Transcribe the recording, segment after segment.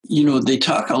They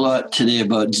talk a lot today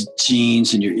about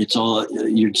genes and it's all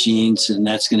your genes, and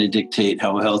that's going to dictate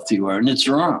how healthy you are. And it's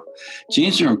wrong.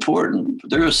 Genes are important, but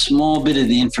they're a small bit of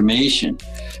the information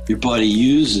your body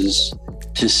uses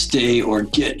to stay or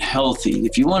get healthy.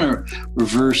 If you want to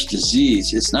reverse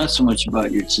disease, it's not so much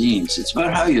about your genes, it's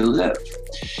about how you live.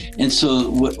 And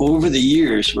so over the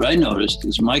years, what I noticed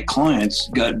is my clients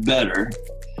got better.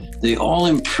 They all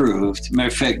improved. Matter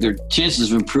of fact, their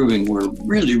chances of improving were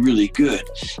really, really good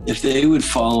if they would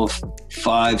follow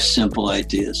 5 simple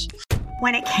ideas.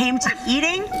 When it came to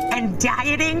eating and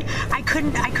dieting, I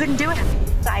couldn't do it.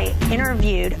 I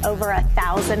interviewed over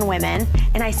 1,000 women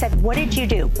and I said, what did you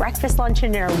do? Breakfast, lunch,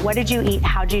 and dinner. What did you eat?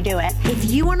 How'd you do it? If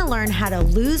you want to learn how to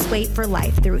lose weight for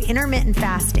life through intermittent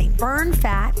fasting, burn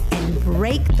fat, and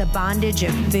break the bondage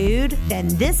of food, then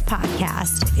this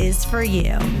podcast is for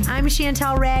you. I'm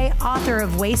Chantel Ray, author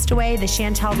of Waste Away, The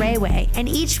Chantel Ray Way, and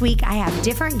each week I have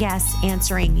different guests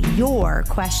answering your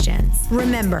questions.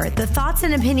 Remember, the thoughts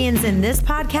and opinions in this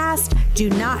podcast do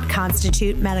not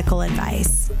constitute medical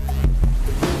advice.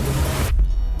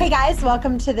 Hey guys,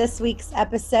 welcome to this week's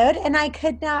episode, and I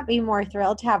could not be more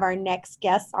thrilled to have our next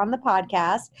guest on the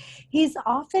podcast. He's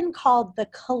often called the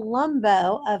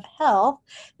Columbo of health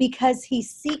because he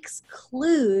seeks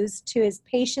clues to his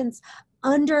patients'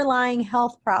 underlying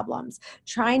health problems,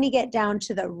 trying to get down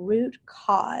to the root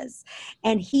cause.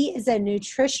 And he is a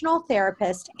nutritional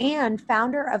therapist and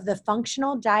founder of the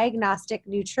Functional Diagnostic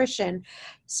Nutrition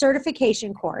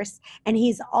certification course. And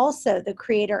he's also the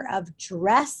creator of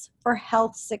Dress for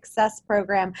Health Success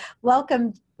program.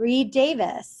 Welcome, Reed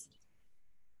Davis.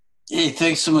 Hey,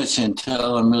 thanks so much,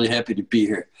 Chantel. I'm really happy to be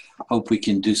here. Hope we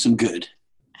can do some good.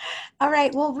 All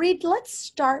right. Well, Reed, let's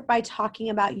start by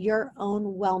talking about your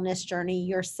own wellness journey,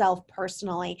 yourself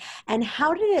personally, and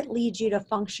how did it lead you to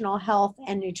functional health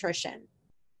and nutrition?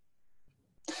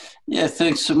 Yeah,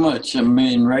 thanks so much. I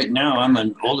mean, right now I'm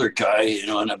an older guy,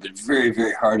 and I've been very,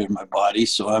 very hard on my body.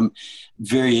 So I'm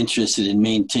very interested in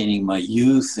maintaining my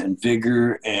youth and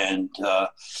vigor and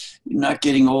not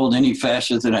getting old any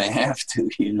faster than I have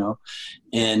to,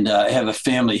 And I have a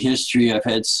family history. I've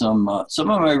had some of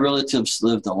my relatives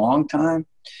lived a long time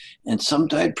and some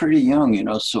died pretty young,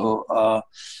 So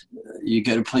you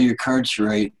got to play your cards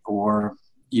right or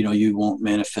you won't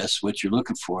manifest what you're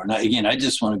looking for. And I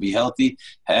just want to be healthy,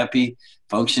 happy,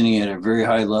 functioning at a very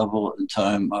high level until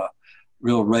I'm a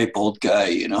real ripe old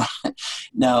guy,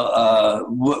 Now,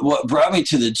 what brought me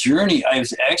to the journey, I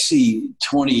was actually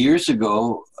 20 years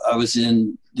ago, I was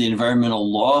in the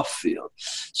environmental law field.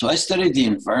 So I studied the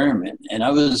environment and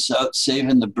I was out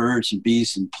saving the birds and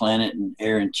bees and planet and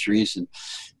air and trees and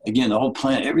again, the whole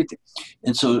planet, everything.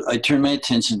 And so I turned my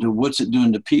attention to what's it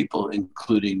doing to people,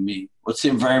 including me. What's the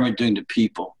environment doing to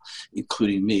people,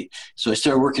 including me? So I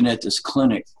started working at this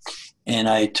clinic and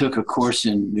I took a course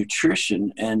in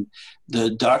nutrition, and the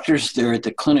doctors there at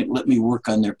the clinic let me work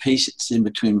on their patients in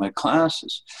between my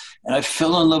classes. And I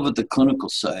fell in love with the clinical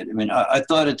side. I mean, I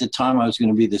thought at the time I was going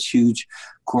to be this huge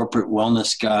corporate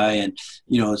wellness guy and,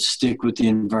 stick with the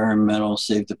environmental,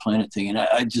 save the planet thing. And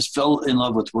I just fell in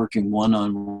love with working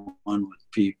one-on-one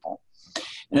with people.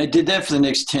 And I did that for the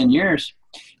next 10 years.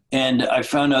 And I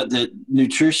found out that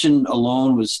nutrition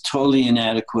alone was totally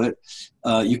inadequate.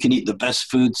 You can eat the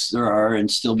best foods there are and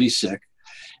still be sick.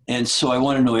 And so I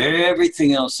want to know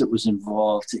everything else that was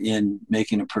involved in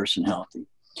making a person healthy.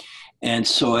 And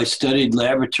so I studied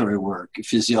laboratory work,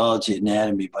 physiology,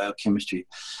 anatomy, biochemistry,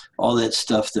 all that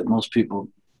stuff that most people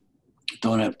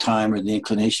don't have time or the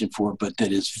inclination for, but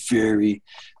that is very,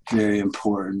 very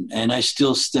important. And I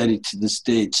still study to this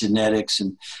day genetics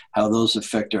and how those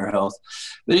affect our health.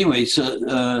 But anyway, so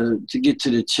to get to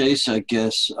the chase, I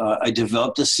guess, I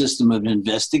developed a system of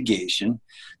investigation.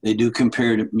 They do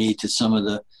compare me to some of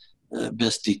the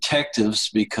best detectives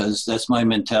because that's my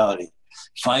mentality.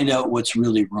 Find out what's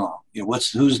really wrong.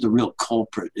 Who's the real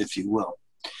culprit, if you will.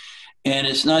 And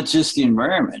it's not just the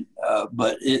environment,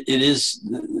 but it is,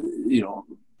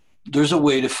 there's a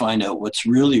way to find out what's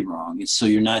really wrong. And so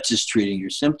you're not just treating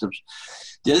your symptoms.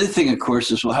 The other thing, of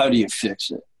course, is, well, how do you fix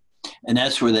it? And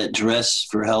that's where that Dress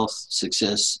for Health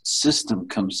Success system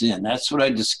comes in. That's what I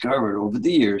discovered over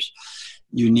the years.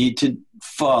 You need to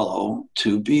follow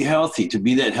to be healthy, to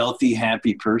be that healthy,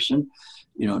 happy person,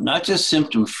 not just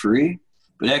symptom-free,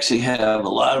 but actually have a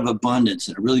lot of abundance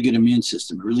and a really good immune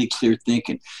system, a really clear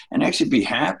thinking, and actually be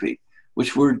happy,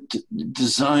 which we're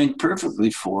designed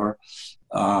perfectly for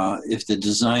if the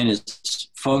design is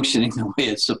functioning the way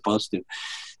it's supposed to,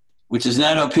 which is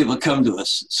not how people come to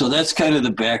us. So that's kind of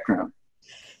the background.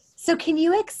 So can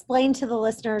you explain to the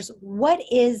listeners what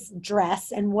is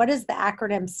DRESS and what does the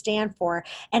acronym stand for,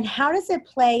 and how does it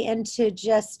play into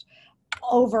just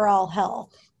overall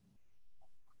health?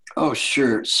 Oh,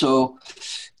 sure. So,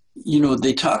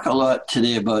 they talk a lot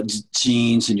today about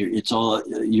genes, and it's all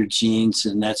your genes,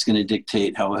 and that's going to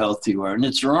dictate how healthy you are. And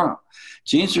it's wrong.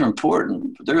 Genes are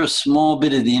important, but they're a small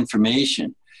bit of the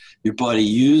information your body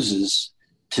uses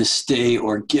to stay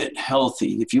or get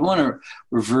healthy. If you want to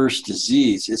reverse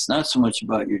disease, it's not so much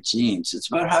about your genes, it's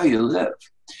about how you live.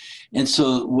 And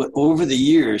so over the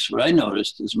years, what I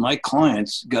noticed is my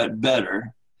clients got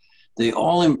better. They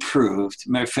all improved.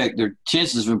 Matter of fact, their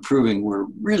chances of improving were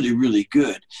really, really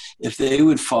good if they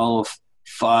would follow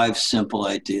 5 simple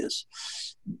ideas.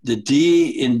 The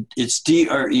it's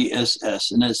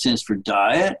DRESS, and that stands for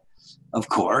diet, of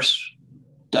course.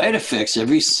 Diet affects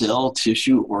every cell,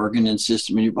 tissue, organ, and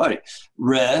system in your body.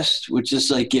 Rest, which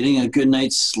is like getting a good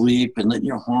night's sleep and letting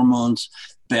your hormones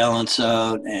balance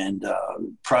out and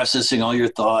processing all your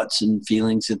thoughts and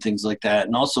feelings and things like that,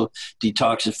 and also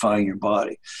detoxifying your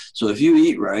body. So if you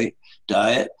eat right,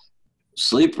 diet,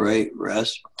 sleep right,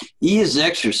 rest. E is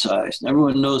exercise.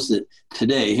 Everyone knows that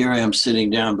today, here I am sitting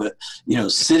down, but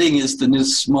sitting is the new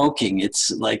smoking. It's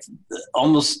like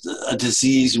almost a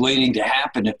disease waiting to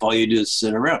happen if all you do is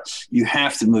sit around. You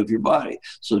have to move your body.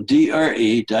 So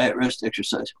DRE, diet, rest,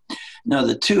 exercise. Now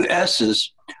the 2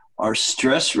 S's are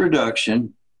stress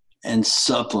reduction and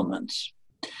supplements.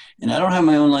 And I don't have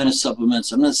my own line of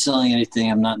supplements. I'm not selling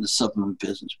anything. I'm not in the supplement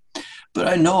business, but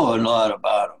I know a lot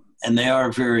about them. And they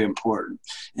are very important.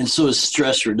 And so is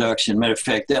stress reduction. Matter of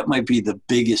fact, that might be the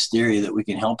biggest area that we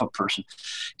can help a person,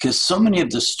 because so many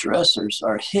of the stressors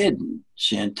are hidden,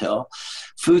 Chantel.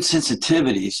 Food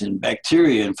sensitivities and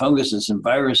bacteria and funguses and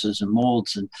viruses and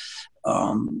molds and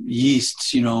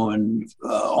yeasts, and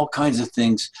all kinds of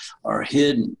things are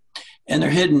hidden. And they're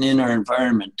hidden in our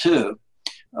environment too.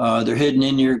 They're hidden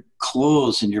in your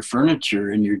clothes and your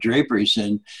furniture and your draperies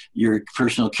and your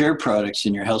personal care products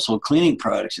and your household cleaning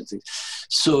products and things.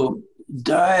 So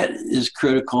diet is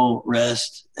critical,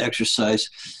 rest, exercise.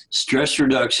 Stress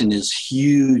reduction is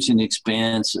huge and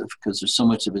expansive because there's so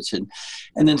much of it's hidden.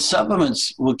 And then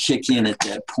supplements will kick in at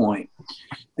that point.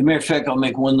 As a matter of fact, I'll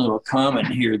make one little comment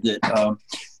here that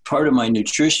part of my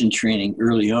nutrition training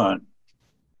early on,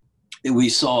 we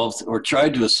solved or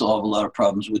tried to solve a lot of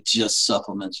problems with just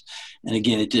supplements. And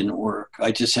again, it didn't work.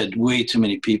 I just had way too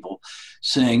many people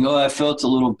saying, I felt a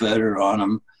little better on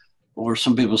them. Or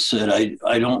some people said,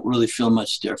 I don't really feel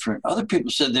much different. Other people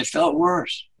said they felt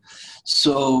worse.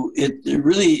 So it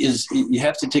really is, you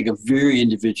have to take a very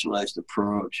individualized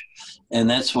approach. And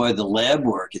that's why the lab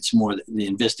work, it's more the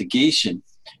investigation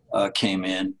came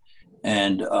in.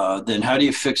 And then how do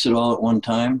you fix it all at one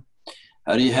time?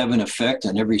 How do you have an effect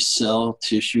on every cell,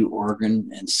 tissue,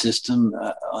 organ, and system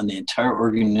on the entire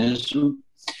organism?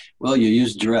 Well, you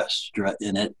use DRESS,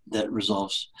 and that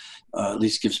resolves, at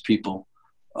least gives people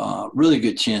a really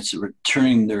good chance of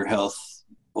returning their health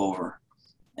over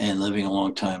and living a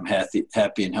long time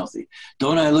happy and healthy.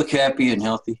 Don't I look happy and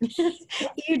healthy?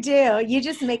 You do. You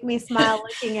just make me smile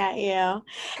looking at you.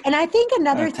 And I think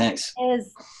another thing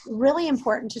is really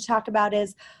important to talk about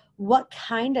is what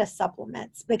kind of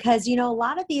supplements, because a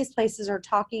lot of these places are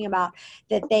talking about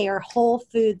that they are whole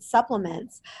food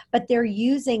supplements, but they're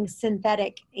using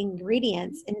synthetic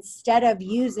ingredients instead of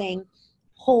using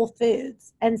whole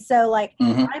foods. And so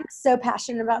I'm so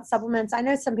passionate about supplements. I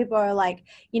know some people are like,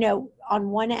 on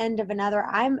one end of another.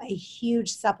 I'm a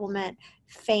huge supplement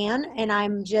fan, and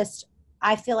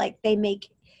I feel like they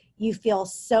make you feel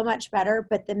so much better.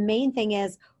 But the main thing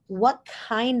is, what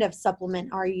kind of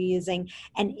supplement are you using?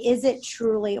 And is it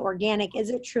truly organic? Is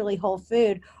it truly whole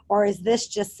food? Or is this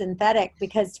just synthetic?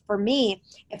 Because for me,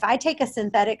 if I take a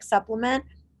synthetic supplement,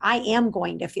 I am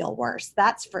going to feel worse.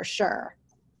 That's for sure.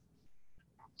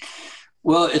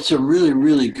 Well, it's a really,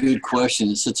 really good question.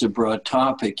 It's such a broad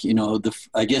topic.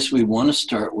 I guess we want to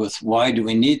start with, why do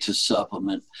we need to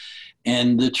supplement?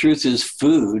 And the truth is,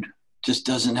 food just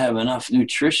doesn't have enough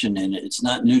nutrition in it. It's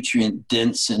not nutrient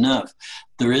dense enough.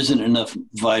 There isn't enough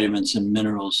vitamins and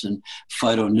minerals and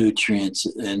phytonutrients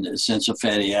and essential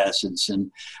fatty acids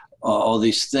and all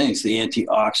these things, the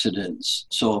antioxidants.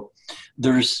 So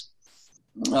there's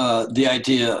the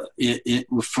idea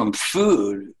from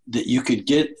food that you could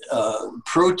get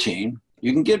protein.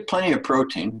 You can get plenty of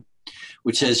protein,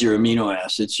 which has your amino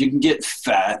acids. You can get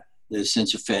fat, the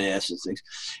essential fatty acids things.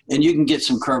 And you can get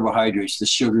some carbohydrates, the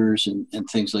sugars and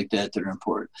things like that are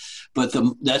important. But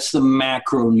that's the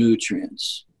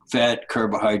macronutrients, fat,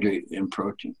 carbohydrate, and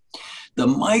protein. The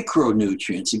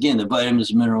micronutrients, again, the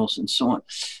vitamins, minerals, and so on,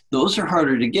 those are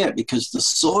harder to get because the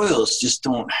soils just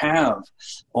don't have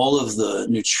all of the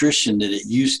nutrition that it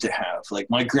used to have. Like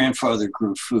my grandfather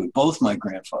grew food, both my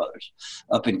grandfathers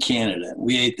up in Canada.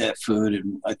 We ate that food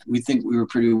and we think we were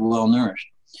pretty well nourished.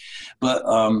 But,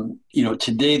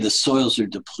 today the soils are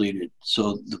depleted,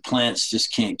 so the plants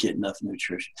just can't get enough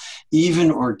nutrition. Even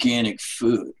organic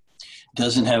food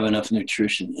doesn't have enough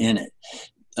nutrition in it.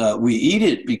 We eat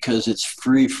it because it's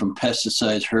free from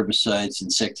pesticides, herbicides,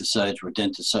 insecticides,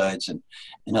 rodenticides,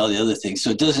 and all the other things. So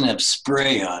it doesn't have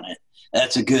spray on it.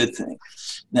 That's a good thing.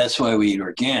 That's why we eat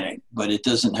organic, but it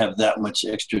doesn't have that much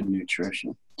extra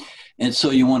nutrition. And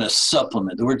so you want to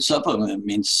supplement. The word supplement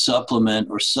means supplement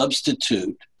or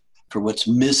substitute for what's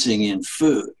missing in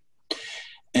food.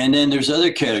 And then there's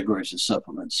other categories of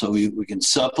supplements. So we can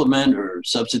supplement or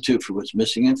substitute for what's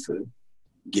missing in food,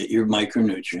 get your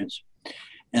micronutrients.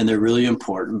 And they're really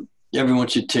important. Everyone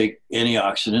should take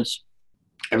antioxidants.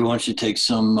 Everyone should take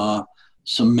some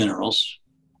minerals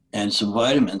and some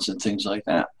vitamins and things like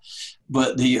that.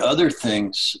 But the other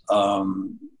things,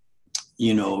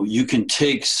 you can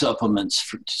take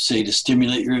supplements to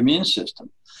stimulate your immune system.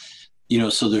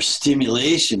 So there's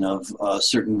stimulation of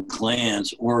certain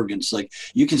glands, organs. Like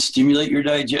you can stimulate your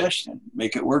digestion,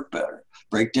 make it work better,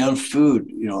 break down food,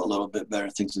 a little bit better,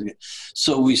 things like that.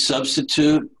 So we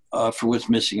substitute for what's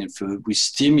missing in food. We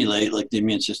stimulate like the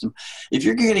immune system. If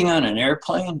you're getting on an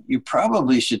airplane, you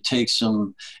probably should take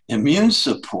some immune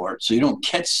support so you don't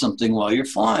catch something while you're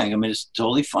flying. I mean, it's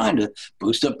totally fine to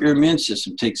boost up your immune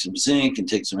system. Take some zinc and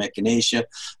take some echinacea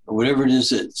or whatever it is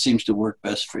that seems to work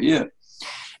best for you.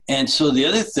 And so the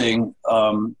other thing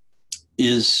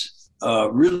is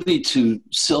really to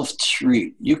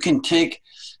self-treat. You can take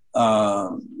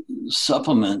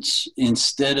supplements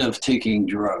instead of taking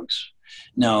drugs.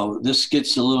 Now, this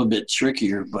gets a little bit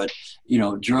trickier, but,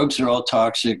 drugs are all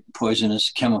toxic, poisonous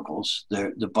chemicals.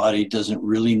 The body doesn't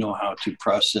really know how to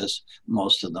process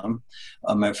most of them.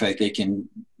 Matter of fact,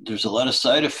 there's a lot of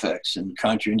side effects and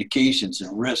contraindications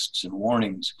and risks and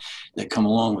warnings that come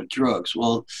along with drugs.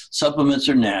 Well, supplements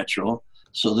are natural,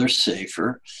 so they're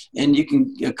safer, and you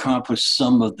can accomplish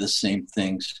some of the same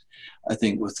things, I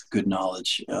think, with good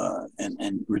knowledge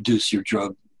and reduce your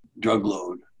drug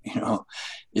load,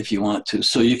 if you want to.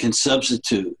 So you can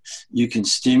substitute, you can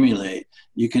stimulate,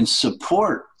 you can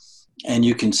support, and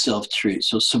you can self-treat.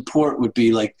 So support would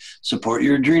be like support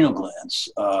your adrenal glands.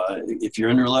 If you're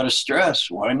under a lot of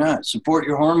stress, why not? Support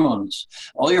your hormones,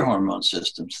 all your hormone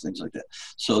systems, things like that.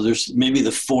 So there's maybe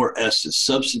the 4 S's: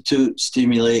 substitute,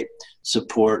 stimulate,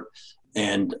 support,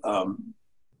 and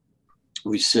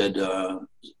we said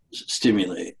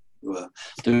stimulate.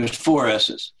 There's 4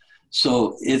 S's.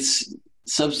 So it's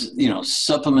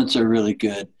supplements are really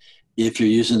good if you're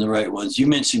using the right ones. You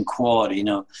mentioned quality.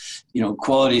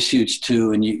 Quality is huge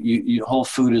too, and you whole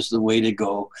food is the way to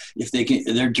go. If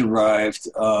they're derived.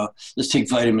 Let's take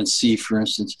vitamin C for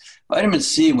instance. Vitamin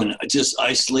C, when just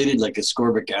isolated like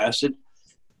ascorbic acid,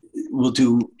 will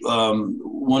do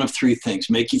one of 3 things: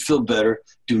 make you feel better,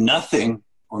 do nothing,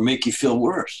 or make you feel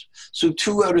worse. So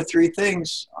 2 out of 3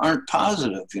 things aren't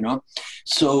positive,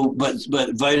 So, but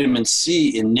vitamin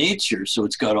C in nature, so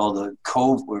it's got all the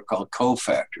we're called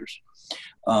cofactors.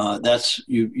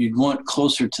 You'd want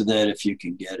closer to that if you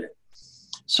can get it.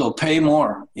 So pay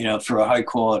more, for a high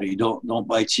quality. Don't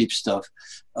buy cheap stuff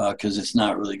because it's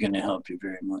not really going to help you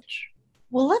very much.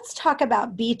 Well, let's talk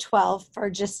about B12 for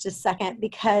just a second,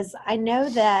 because I know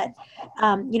that,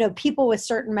 people with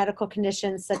certain medical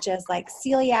conditions such as like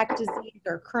celiac disease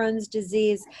or Crohn's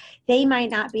disease, they might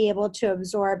not be able to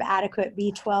absorb adequate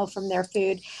B12 from their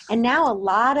food. And now a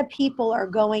lot of people are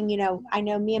going, I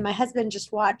know me and my husband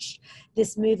just watched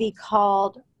this movie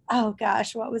called, oh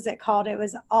gosh, what was it called? It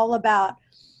was all about,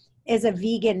 is a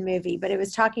vegan movie, but it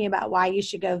was talking about why you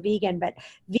should go vegan. But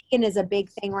vegan is a big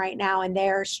thing right now, and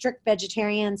they're strict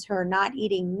vegetarians who are not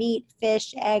eating meat,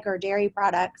 fish, egg, or dairy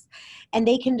products, and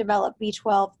they can develop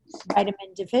B12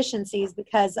 vitamin deficiencies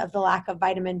because of the lack of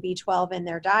vitamin B12 in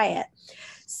their diet.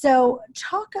 So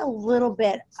talk a little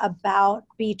bit about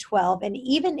B12, and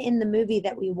even in the movie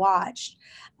that we watched,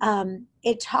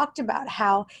 it talked about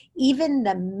how even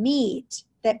the meat,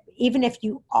 that even if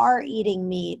you are eating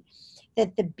meat,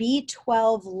 that the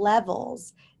B12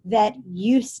 levels that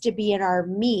used to be in our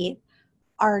meat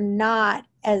are not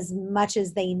as much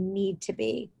as they need to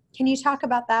be. Can you talk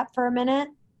about that for a minute?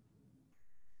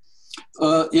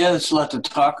 Yeah, there's a lot to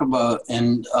talk about,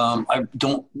 and I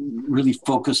don't really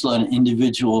focus on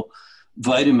individual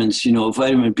vitamins.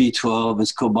 Vitamin B12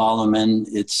 is cobalamin.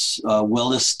 It's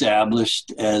well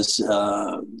established as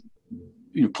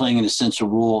playing an essential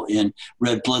role in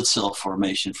red blood cell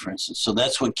formation, for instance. So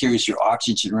that's what carries your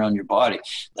oxygen around your body.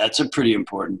 That's a pretty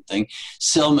important thing.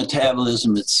 Cell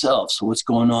metabolism itself. So what's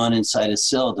going on inside a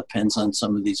cell depends on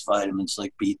some of these vitamins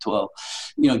like B12.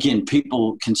 Again,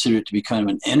 people consider it to be kind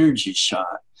of an energy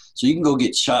shot. So you can go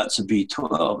get shots of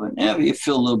B12 and you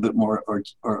feel a little bit more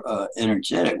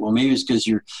energetic. Well, maybe it's because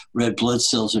your red blood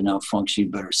cells are now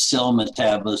functioning better. Cell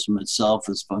metabolism itself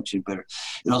is functioning better.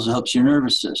 It also helps your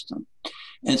nervous system.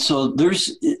 And so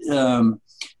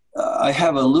I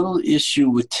have a little issue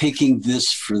with taking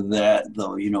this for that,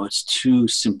 though. It's too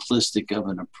simplistic of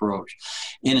an approach.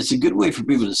 And it's a good way for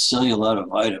people to sell you a lot of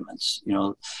vitamins,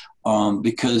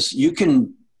 because you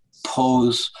can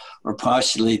pose or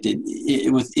postulate that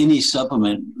with any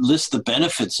supplement, list the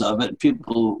benefits of it.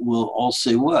 People will all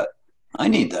say, what? I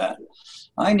need that.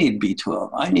 I need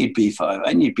B12. I need B5.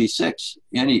 I need B6.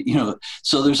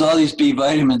 So there's all these B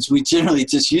vitamins. We generally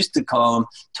just used to call them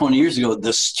 20 years ago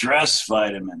the stress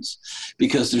vitamins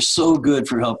because they're so good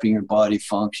for helping your body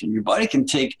function. Your body can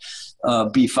take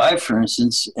B5, for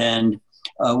instance, and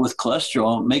with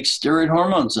cholesterol, make steroid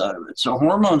hormones out of it. So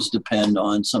hormones depend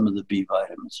on some of the B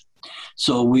vitamins.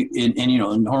 So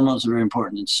and hormones are very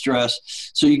important in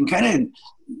stress. So you can kind of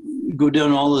go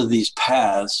down all of these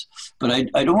paths, but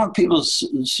I don't want people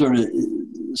sort of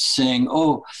saying,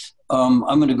 I'm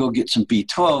going to go get some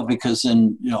B12 because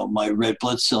then, my red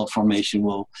blood cell formation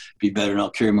will be better and I'll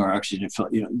carry more oxygen.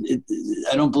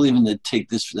 I don't believe in take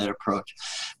this for that approach.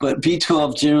 But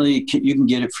B12, generally, you can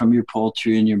get it from your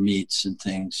poultry and your meats and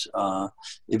things,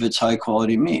 if it's high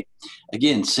quality meat.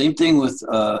 Again, same thing with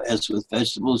as with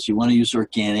vegetables. You want to use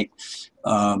organic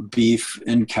beef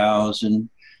and cows and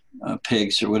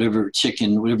pigs or whatever,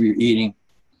 chicken, whatever you're eating.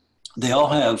 They all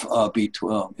have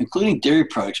B12, including dairy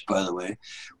products, by the way,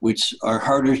 which are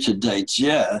harder to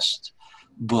digest,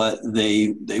 but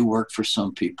they work for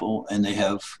some people, and they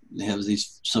have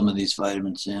some of these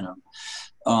vitamins in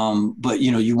them. But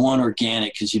you want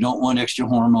organic because you don't want extra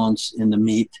hormones in the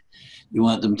meat. You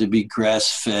want them to be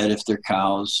grass-fed if they're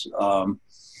cows.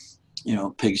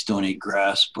 Pigs don't eat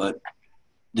grass, but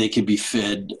they could be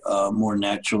fed more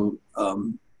natural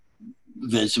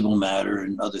vegetable matter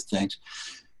and other things.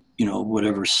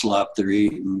 Whatever slop they're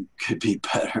eating could be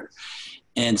better.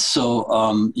 And so,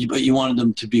 but you wanted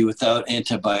them to be without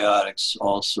antibiotics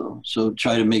also. So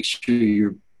try to make sure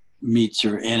your meats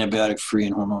are antibiotic free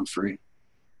and hormone free.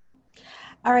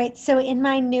 All right. So in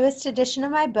my newest edition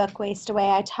of my book, Waste Away,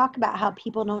 I talk about how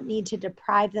people don't need to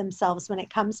deprive themselves when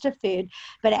it comes to food,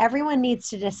 but everyone needs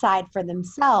to decide for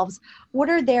themselves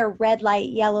what are their red light,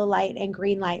 yellow light, and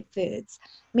green light foods.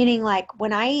 Meaning, like,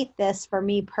 when I eat this, for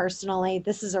me personally,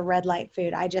 this is a red light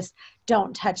food. I just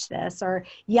don't touch this. Or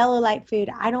yellow light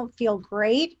food, I don't feel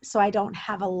great, so I don't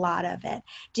have a lot of it.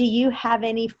 Do you have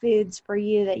any foods for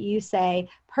you that you say,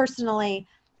 personally,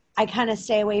 I kind of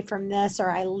stay away from this, or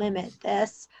I limit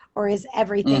this, or is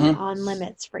everything on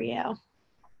limits for you?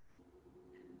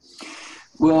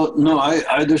 Well, no,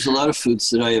 I there's a lot of foods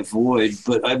that I avoid,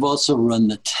 but I've also run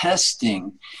the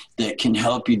testing that can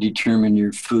help you determine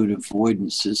your food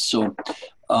avoidances. So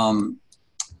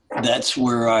that's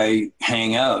where I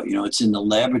hang out. It's in the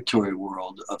laboratory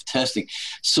world of testing.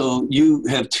 So you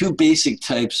have two basic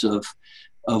types of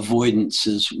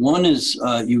avoidances. One is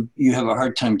you have a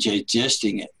hard time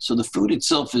digesting it. So the food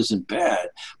itself isn't bad,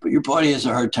 but your body has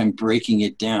a hard time breaking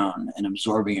it down and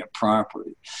absorbing it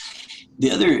properly. The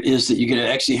other is that you could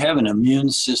actually have an immune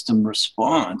system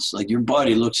response. Like your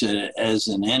body looks at it as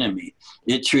an enemy.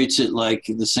 It treats it like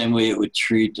the same way it would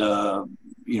treat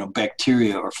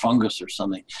bacteria or fungus or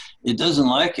something. It doesn't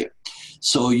like it.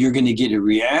 So you're going to get a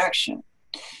reaction.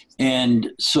 And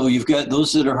so you've got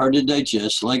those that are hard to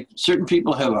digest. Like certain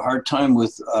people have a hard time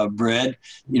with bread,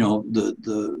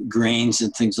 the grains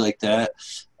and things like that.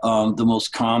 The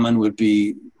most common would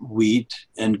be wheat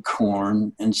and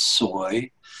corn and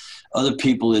soy. Other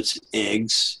people, it's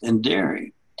eggs and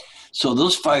dairy. So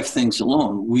those 5 things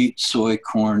alone, wheat, soy,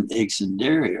 corn, eggs, and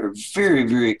dairy, are very,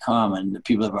 very common that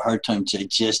people have a hard time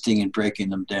digesting and breaking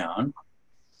them down.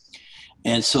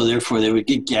 And so therefore they would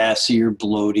get gassy or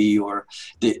bloaty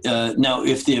now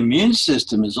if the immune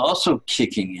system is also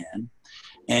kicking in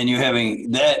and you're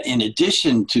having that in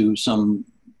addition to some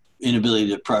inability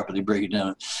to properly break it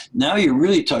down, now you're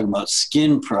really talking about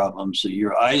skin problems. So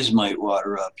your eyes might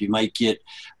water up. You might get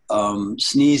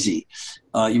sneezy.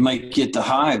 You might get the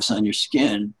hives on your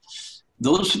skin.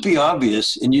 Those would be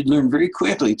obvious, and you'd learn very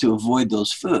quickly to avoid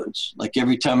those foods. Like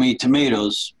every time I eat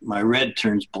tomatoes, my red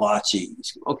turns blotchy.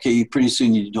 Okay, pretty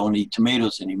soon you don't eat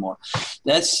tomatoes anymore.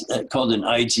 That's called an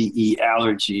IgE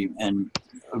allergy, and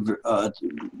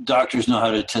doctors know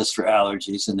how to test for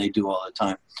allergies, and they do all the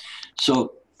time.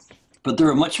 So, but there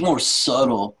are much more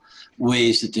subtle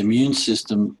ways that the immune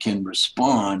system can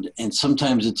respond, and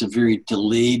sometimes it's a very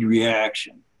delayed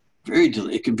reaction. Very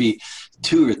delayed. It could be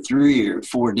 2 or 3 or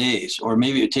 4 days, or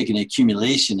maybe it would take an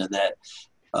accumulation of that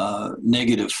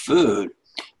negative food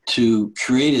to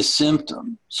create a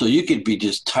symptom. So you could be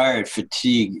just tired,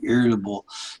 fatigued, irritable.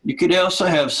 You could also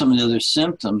have some of the other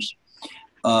symptoms,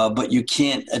 but you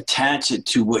can't attach it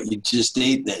to what you just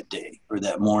ate that day or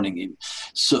that morning.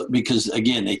 So, because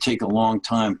again, they take a long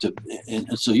time to,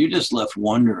 and so you're just left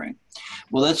wondering.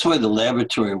 Well, that's why the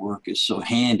laboratory work is so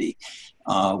handy.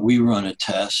 We run a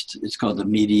test. It's called the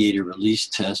mediator release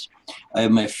test. I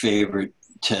have my favorite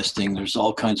testing. There's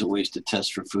all kinds of ways to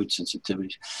test for food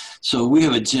sensitivities. So we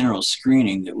have a general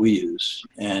screening that we use,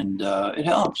 and it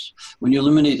helps. When you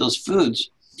eliminate those foods,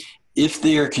 if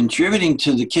they are contributing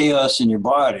to the chaos in your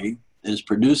body, is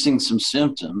producing some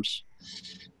symptoms,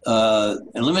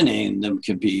 eliminating them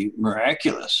can be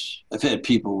miraculous. I've had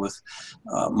people with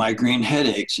migraine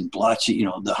headaches and blotchy,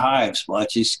 the hives,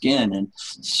 blotchy skin, and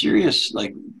serious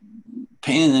like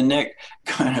pain in the neck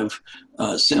kind of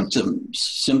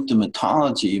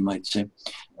symptomatology, you might say,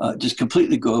 just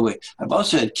completely go away. I've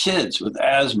also had kids with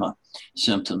asthma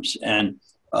symptoms and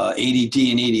ADD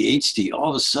and ADHD all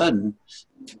of a sudden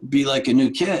be like a new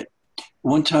kid.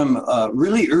 One time,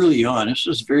 really early on, this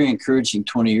was very encouraging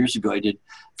 20 years ago, I did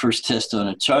first test on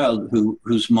a child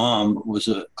whose mom was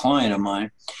a client of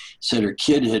mine, said her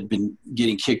kid had been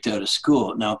getting kicked out of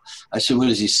school. Now, I said, what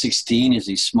is he, 16? Is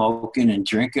he smoking and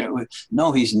drinking?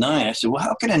 No, he's 9. I said, well,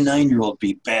 how can a 9-year-old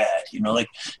be bad? Like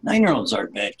 9-year-olds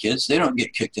aren't bad kids. They don't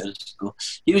get kicked out of school.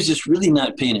 He was just really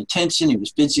not paying attention. He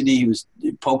was fidgety. He was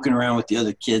poking around with the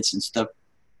other kids and stuff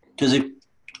because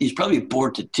he's probably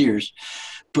bored to tears.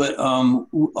 But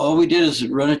all we did is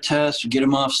run a test, get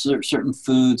him off certain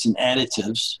foods and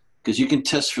additives, because you can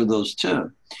test for those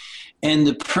too. And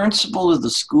the principal of the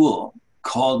school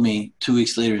called me 2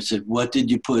 weeks later and said, what did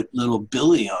you put little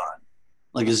Billy on?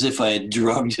 Like as if I had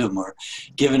drugged him or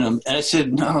given him. And I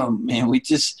said, no, man, we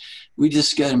just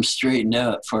got him straightened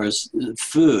out as far as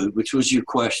food, which was your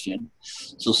question.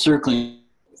 So circling,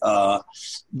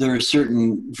 there are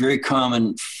certain very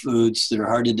common foods that are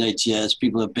hard to digest.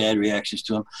 People have bad reactions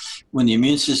to them. When the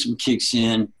immune system kicks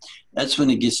in, that's when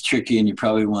it gets tricky, and you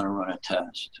probably want to run a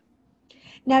test.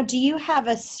 Now, do you have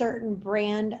a certain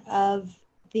brand of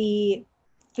the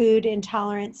food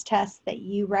intolerance test that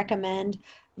you recommend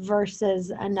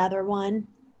versus another one?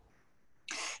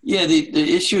 Yeah,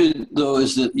 the issue, though,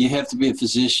 is that you have to be a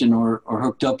physician or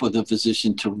hooked up with a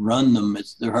physician to run them.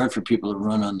 They're hard for people to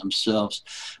run on themselves.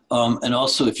 And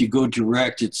also, if you go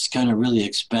direct, it's kind of really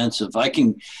expensive. I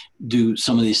can do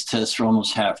some of these tests for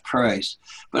almost half price.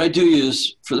 But I do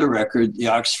use, for the record, the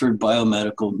Oxford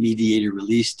Biomedical Mediator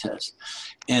Release Test.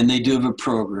 And they do have a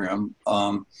program.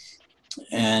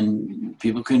 And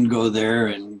people can go there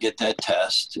and get that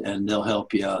test, and they'll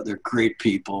help you out. They're great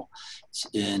people.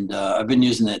 And I've been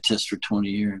using that test for 20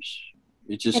 years.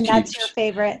 It just and that's your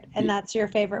favorite. And that's your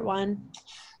favorite one.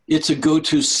 It's a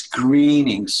go-to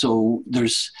screening. So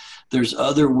there's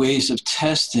other ways of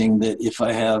testing that if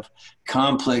I have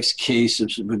complex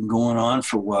cases that have been going on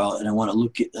for a while and I want to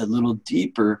look at a little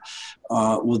deeper,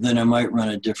 well, then I might run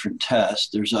a different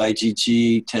test. There's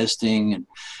IgG testing, and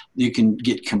you can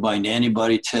get combined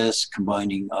antibody tests,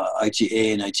 combining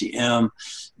IgA and IgM.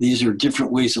 These are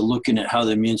different ways of looking at how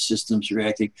the immune system's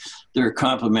reacting. There are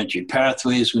complementary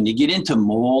pathways. When you get into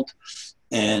mold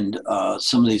and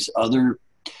some of these other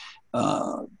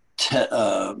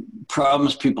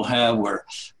problems people have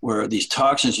where these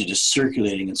toxins are just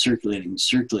circulating, and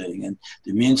the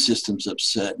immune system's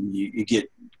upset, and you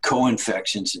get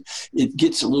co-infections. It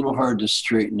gets a little hard to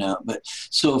straighten out. But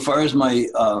so far as my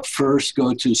first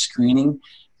go-to screening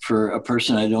for a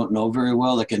person I don't know very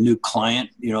well, like a new client,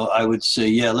 I would say,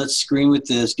 yeah, let's screen with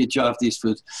this, get you off these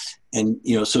foods. And,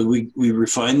 so we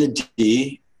refine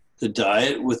the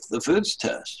diet with the foods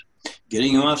test,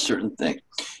 getting them off certain things.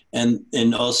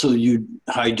 And also you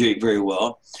hydrate very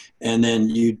well, and then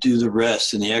you do the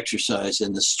rest and the exercise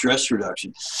and the stress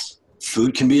reduction.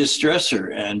 Food can be a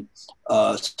stressor, and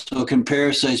so can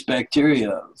parasites,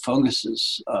 bacteria,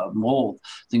 funguses, mold.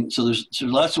 So there's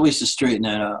lots of ways to straighten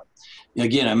that out.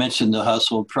 Again, I mentioned the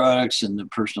household products and the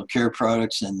personal care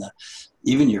products, and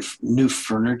even your new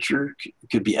furniture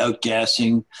could be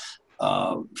outgassing,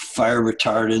 fire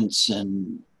retardants,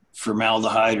 and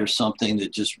formaldehyde or something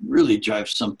that just really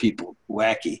drives some people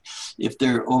wacky if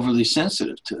they're overly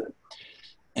sensitive to it.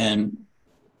 And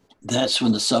that's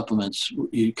when the supplements,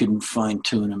 you can fine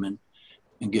tune them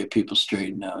and get people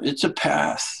straightened out. It's a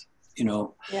path. you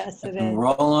know. Yes, it And is. we're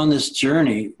all on this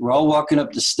journey. We're all walking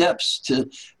up the steps to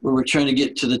where we're trying to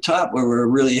get to the top, where we're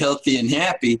really healthy and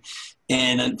happy.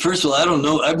 And first of all, I don't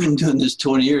know. I've been doing this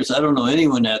 20 years. I don't know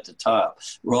anyone at the top.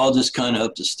 We're all just kind of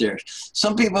up the stairs.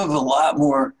 Some people have a lot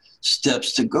more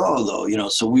steps to go, though, you know,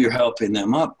 so we're helping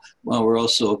them up while we're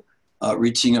also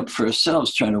reaching up for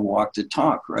ourselves, trying to walk the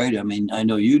talk, right? I mean, I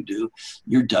know you do.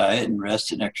 Your diet and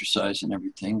rest and exercise and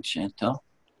everything, Chantel.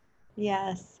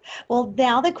 Yes. Well,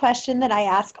 now the question that I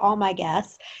ask all my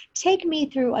guests, take me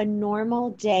through a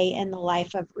normal day in the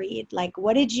life of Reed. Like,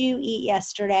 what did you eat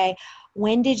yesterday?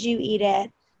 When did you eat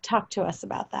it? Talk to us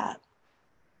about that.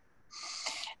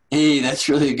 Hey, that's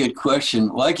really a good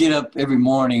question. Well, I get up every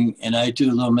morning and I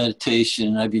do a little meditation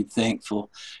and I be thankful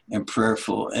and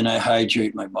prayerful and I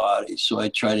hydrate my body. So I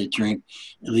try to drink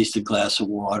at least a glass of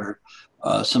water.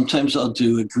 Sometimes I'll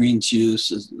do a green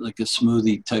juice, like a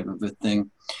smoothie type of a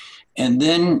thing. And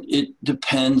then it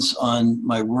depends on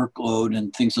my workload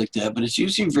and things like that. But it's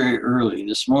usually very early.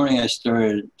 This morning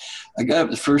I got up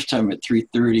the first time at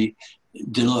 3:30,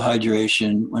 did a little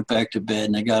hydration, went back to bed,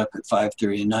 and I got up at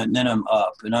 5:30. And then I'm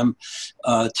up. And I'm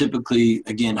typically,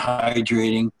 again,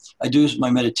 hydrating. I do my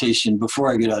meditation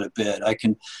before I get out of bed. I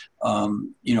can,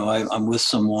 I'm with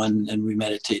someone and we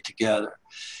meditate together.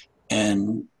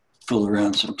 And fool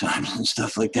around sometimes and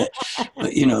stuff like that.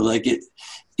 But,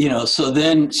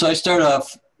 so I start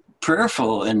off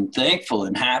prayerful and thankful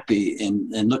and happy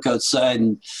and look outside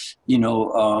and,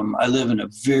 I live in a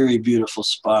very beautiful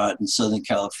spot in Southern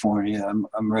California.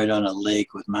 I'm right on a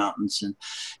lake with mountains and,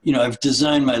 I've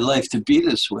designed my life to be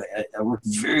this way. I work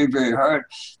very, very hard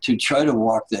to try to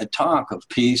walk that talk of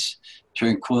peace,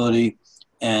 tranquility,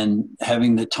 and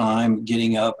having the time,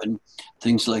 getting up and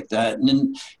things like that. And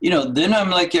then, then I'm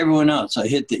like everyone else. I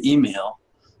hit the email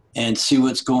and see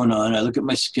what's going on. I look at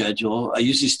my schedule. I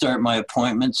usually start my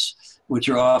appointments, which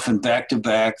are often back to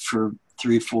back for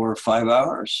 3, 4, 5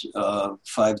 hours,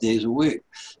 5 days a week.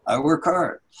 I work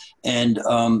hard. And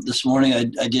this morning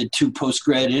I did 2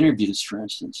 post-grad interviews, for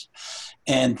instance.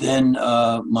 And then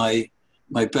my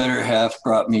better half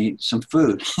brought me some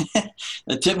food.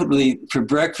 Typically for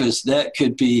breakfast, that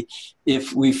could be,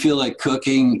 if we feel like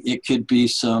cooking, it could be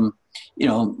some,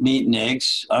 meat and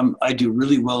eggs. I do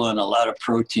really well on a lot of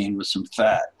protein with some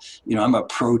fat. I'm a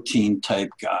protein type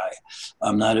guy.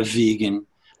 I'm not a vegan.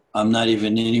 I'm not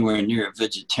even anywhere near a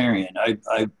vegetarian.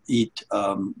 I eat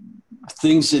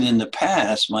things that in the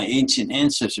past my ancient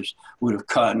ancestors would have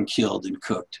caught and killed and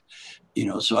cooked.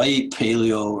 So I eat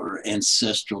paleo or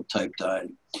ancestral type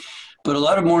diet. But a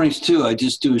lot of mornings too, I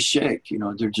just do a shake.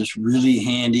 They're just really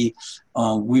handy.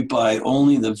 We buy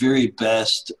only the very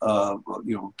best,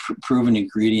 proven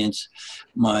ingredients.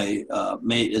 My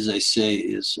mate, as I say,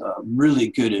 is really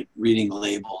good at reading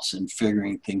labels and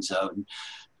figuring things out and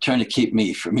trying to keep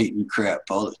me from eating crap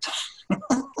all the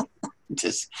time.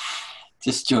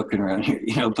 Just joking around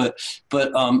here, but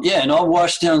and I'll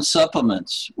wash down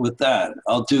supplements with that.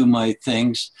 I'll do my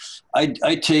things. I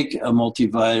take a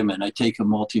multivitamin, I take a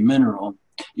multimineral.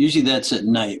 Usually that's at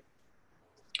night.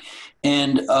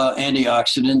 And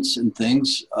antioxidants and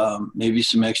things, maybe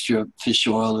some extra fish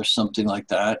oil or something like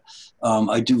that.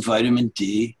 I do vitamin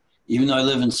D. Even though I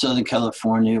live in Southern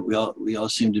California, we all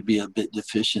seem to be a bit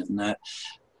deficient in that,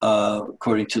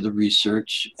 according to the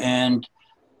research. And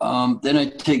then I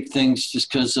take things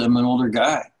just because I'm an older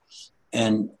guy,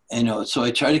 and so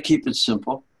I try to keep it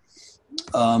simple.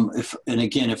 If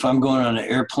I'm going on an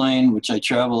airplane, which I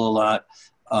travel a lot,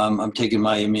 I'm taking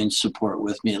my immune support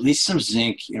with me, at least some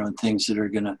zinc, and things that are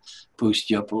going to boost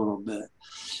you up a little bit.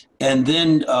 And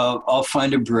then I'll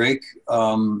find a break.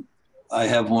 I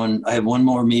have one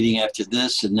more meeting after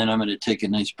this, and then I'm going to take a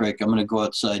nice break. I'm going to go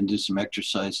outside and do some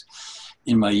exercise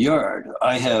in my yard.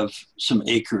 I have some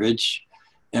acreage.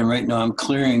 And right now I'm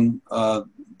clearing,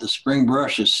 the spring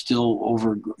brush is still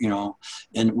over,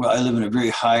 and I live in a very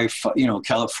high,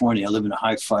 California, I live in a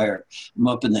high fire. I'm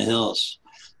up in the hills.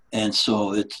 And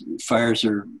so fires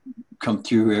come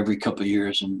through every couple of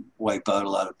years and wipe out a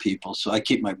lot of people. So I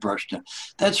keep my brush down.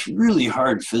 That's really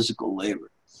hard physical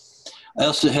labor. I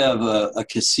also have a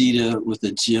casita with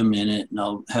a gym in it, and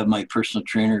I'll have my personal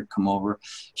trainer come over.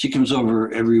 She comes over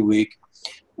every week.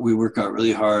 We work out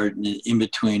really hard, and in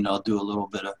between I'll do a little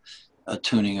bit of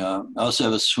tuning up. I also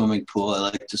have a swimming pool. I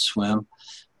like to swim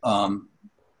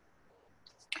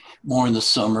more in the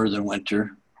summer than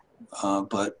winter.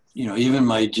 But even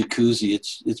my jacuzzi,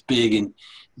 it's big and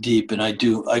deep, and I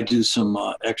do some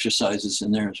exercises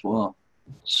in there as well.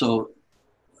 So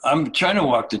I'm trying to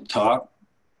walk the talk.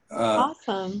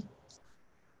 Awesome.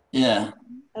 Yeah.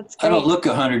 That's great. I don't look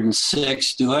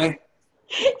 106, do I?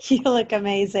 You look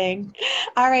amazing.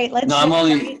 All right, let's. No, I'm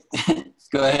only.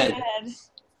 Go ahead. Go ahead.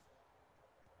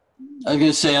 I was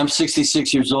going to say I'm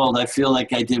 66 years old. I feel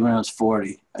like I did when I was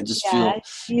 40. I just feel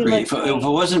great. If it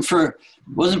wasn't for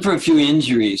a few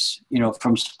injuries, you know,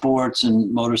 from sports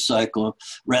and motorcycle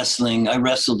wrestling, I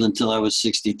wrestled until I was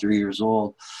 63 years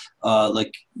old.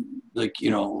 Like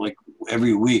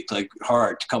every week, like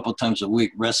hard, a couple of times a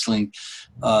week, wrestling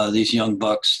these young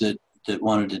bucks that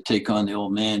wanted to take on the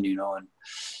old man, you know, and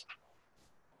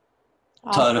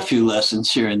taught a few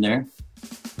lessons here and there.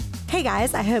 Hey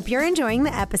guys, I hope you're enjoying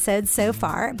the episode so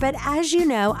far, but as you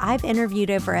know, I've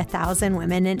interviewed over 1,000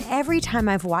 women, and every time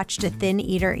I've watched a thin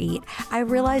eater eat, I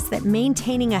realize that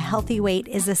maintaining a healthy weight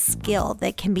is a skill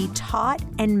that can be taught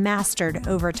and mastered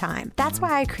over time. That's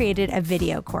why I created a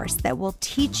video course that will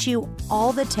teach you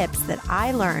all the tips that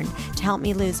I learned to help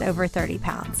me lose over 30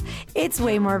 pounds. It's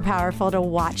way more powerful to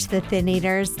watch the thin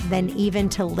eaters than even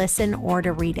to listen or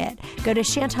to read it. Go to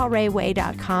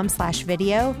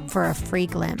chantelrayway.com/video for a free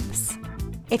glimpse.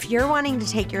 If you're wanting to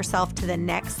take yourself to the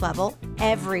next level,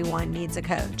 everyone needs a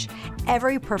coach.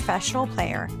 Every professional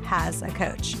player has a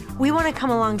coach. We want to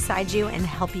come alongside you and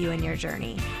help you in your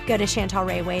journey. Go to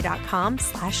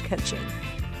chantelrayway.com/coaching.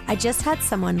 I just had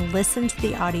someone listen to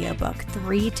the audiobook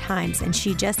 3 times, and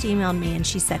she just emailed me and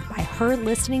she said by her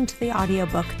listening to the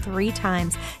audiobook 3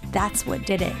 times, that's what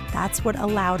did it. That's what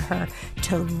allowed her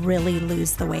to really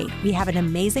lose the weight. We have an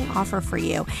amazing offer for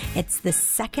you. It's the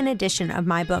 2nd edition of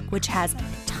my book, which has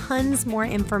tons more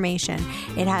information.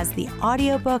 It has the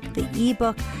audiobook, the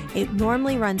ebook. It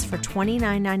normally runs for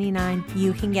 $29.99.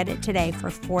 You can get it today for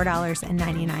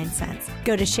 $4.99.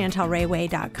 Go to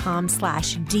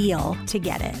chantelrayway.com/deal to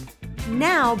get it.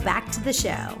 Now back to the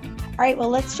show. All right, well,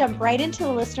 let's jump right into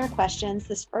the listener questions.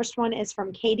 This first one is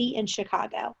from Katie in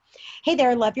Chicago. Hey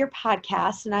there, love your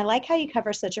podcast, and I like how you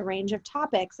cover such a range of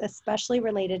topics, especially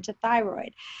related to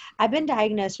thyroid. I've been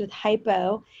diagnosed with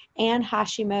hypo and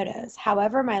Hashimoto's.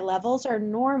 However, my levels are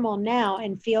normal now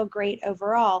and feel great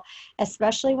overall,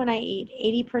 especially when I eat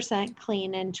 80%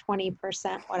 clean and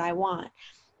 20% what I want.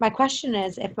 My question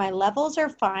is, if my levels are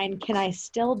fine, can I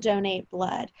still donate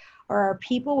blood? Or are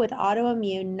people with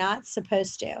autoimmune not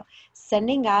supposed to?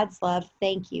 Sending God's love.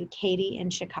 Thank you, Katie in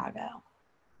Chicago.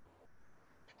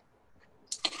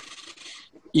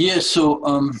 Yeah,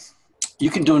 so you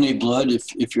can donate blood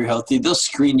if you're healthy. They'll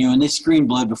screen you, and they screen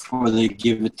blood before they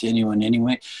give it to anyone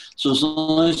anyway. So as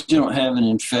long as you don't have an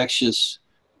infectious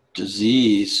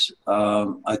disease,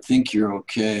 I think you're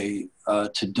okay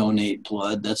to donate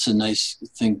blood. That's a nice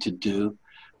thing to do.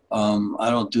 I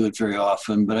don't do it very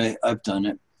often, but I've done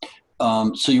it.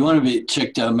 So you want to be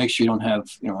checked out, make sure you don't have,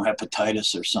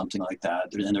 hepatitis or something like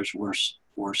that. And there's worse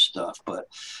stuff. But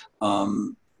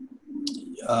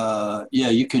yeah,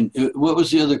 you can. What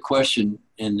was the other question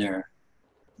in there,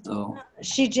 though?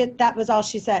 That was all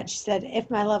she said. She said, if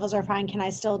my levels are fine, can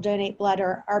I still donate blood,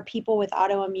 or are people with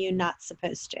autoimmune not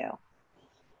supposed to?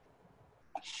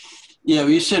 Yeah,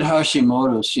 well, you said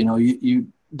Hashimoto's.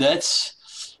 That's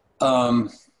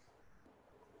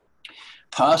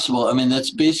possible. I mean, that's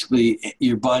basically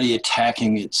your body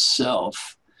attacking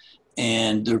itself,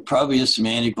 and there probably is some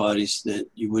antibodies that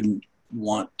you wouldn't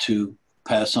want to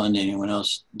pass on to anyone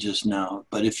else just now.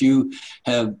 But if you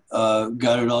have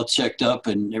got it all checked up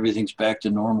and everything's back to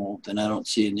normal, then I don't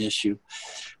see an issue.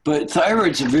 But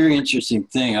thyroid's a very interesting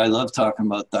thing. I love talking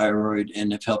about thyroid,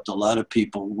 and have helped a lot of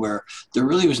people where there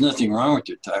really was nothing wrong with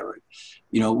their thyroid.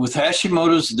 With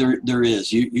Hashimoto's, there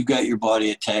is. You got your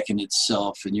body attacking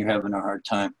itself, and you're having a hard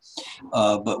time.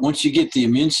 But once you get the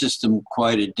immune system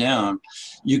quieted down,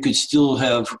 you could still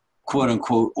have, quote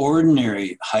unquote,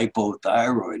 ordinary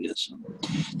hypothyroidism.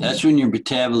 That's when your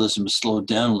metabolism is slowed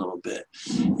down a little bit.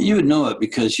 You would know it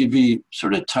because you'd be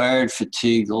sort of tired,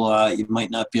 fatigued a lot. You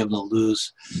might not be able to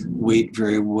lose weight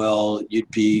very well. You'd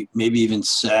be maybe even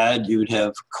sad. You would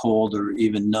have cold or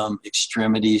even numb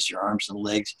extremities, your arms and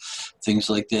legs, things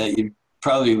like that. You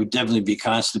probably would definitely be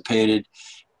constipated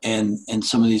and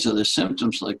some of these other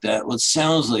symptoms like that. Well, it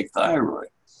sounds like thyroid.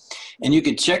 And you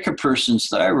could check a person's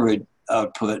thyroid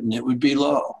output and it would be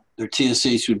low. Their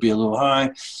TSH would be a little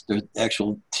high. Their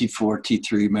actual T4,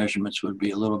 T3 measurements would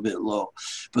be a little bit low.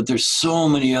 But there's so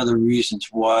many other reasons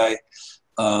why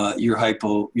your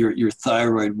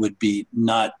thyroid would be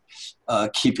not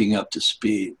keeping up to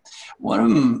speed. One of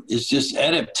them is just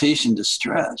adaptation to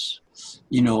stress.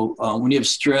 When you have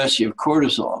stress, you have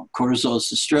cortisol. Cortisol is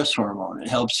the stress hormone. It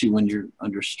helps you when you're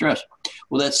under stress.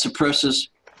 Well, that suppresses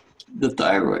the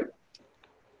thyroid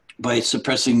by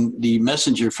suppressing the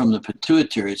messenger from the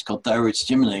pituitary. It's called thyroid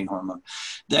stimulating hormone.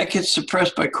 That gets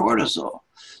suppressed by cortisol.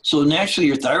 So naturally,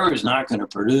 your thyroid is not going to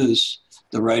produce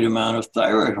the right amount of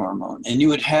thyroid hormone, and you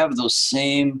would have those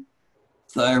same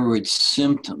thyroid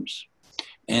symptoms.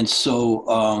 And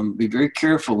so be very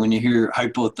careful when you hear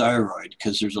hypothyroid,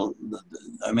 because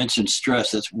I mentioned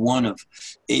stress. That's one of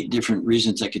 8 different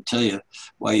reasons I could tell you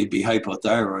why you'd be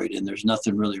hypothyroid, and there's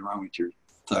nothing really wrong with your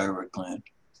thyroid gland.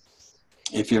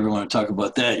 If you ever want to talk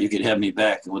about that, you could have me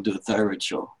back and we'll do a thyroid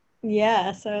show.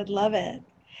 Yes, I would love it.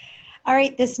 All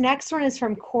right, this next one is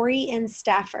from Corey in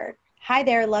Stafford. Hi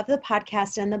there, love the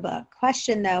podcast and the book.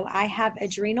 Question though, I have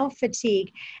adrenal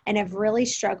fatigue and have really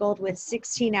struggled with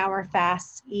 16-hour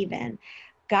fasts even.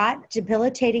 Got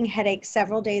debilitating headaches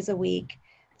several days a week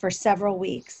for several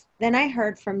weeks. Then I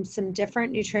heard from some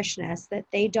different nutritionists that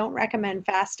they don't recommend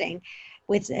fasting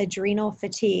with adrenal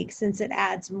fatigue since it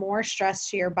adds more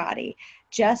stress to your body.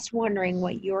 Just wondering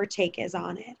what your take is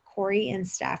on it. Corey in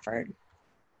Stafford.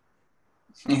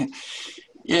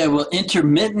 Yeah, well,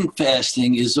 intermittent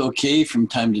fasting is okay from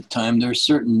time to time. There are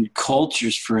certain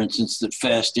cultures, for instance, that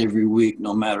fast every week,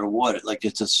 no matter what. Like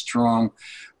it's a strong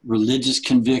religious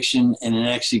conviction, and it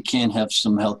actually can have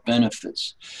some health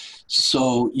benefits.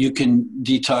 So you can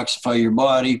detoxify your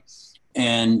body,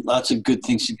 and lots of good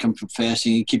things can come from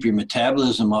fasting. You keep your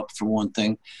metabolism up, for one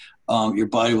thing. Your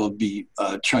body will be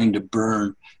trying to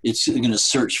burn. It's going to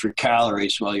search for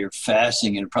calories while you're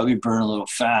fasting, and probably burn a little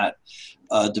fat.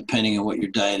 Depending on what your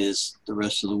diet is the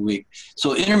rest of the week.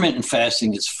 So intermittent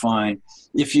fasting is fine.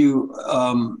 If you,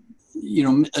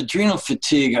 adrenal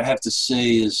fatigue, I have to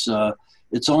say, is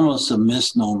it's almost a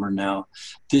misnomer now.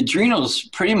 The adrenals,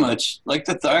 pretty much like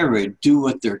the thyroid, do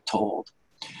what they're told.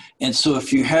 And so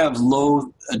if you have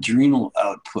low adrenal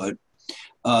output,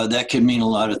 that can mean a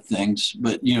lot of things.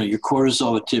 But, your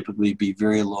cortisol would typically be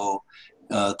very low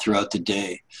throughout the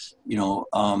day.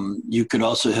 You could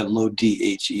also have low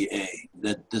DHEA.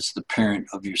 That's the parent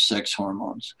of your sex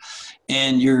hormones,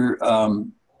 and your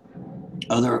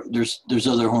there's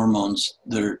other hormones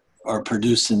that are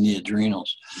produced in the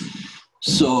adrenals.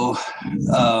 So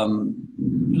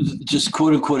just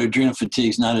quote unquote adrenal fatigue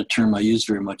is not a term I use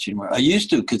very much anymore. I used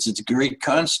to, because it's a great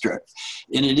construct,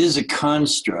 and it is a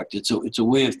construct. It's a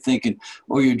way of thinking,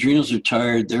 your adrenals are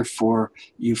tired, therefore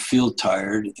you feel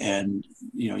tired, and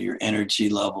your energy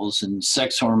levels and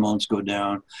sex hormones go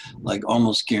down, like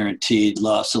almost guaranteed,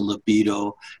 loss of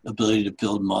libido, ability to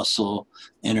build muscle,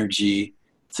 energy,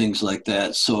 things like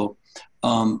that. So,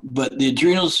 but the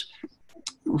adrenals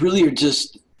really are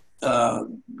just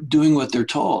doing what they're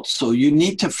told. So you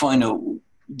need to find out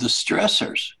the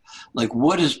stressors, like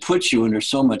what has put you under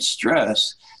so much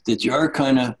stress that you are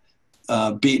kind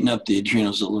of beating up the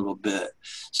adrenals a little bit.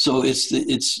 So this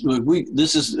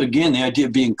is again the idea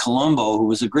of being Columbo, who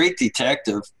was a great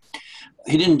detective.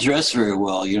 He didn't dress very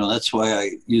well, that's why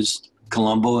I used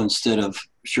Columbo instead of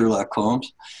Sherlock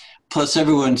Holmes. Plus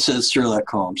everyone says Sherlock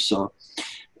Holmes, so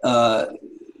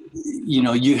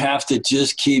you have to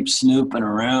just keep snooping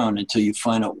around until you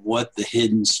find out what the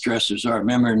hidden stressors are.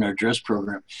 Remember, in our DRESS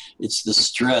program, it's the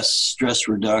stress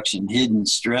reduction, hidden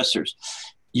stressors.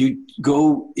 You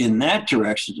go in that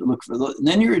direction to look for those, and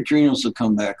then your adrenals will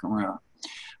come back around.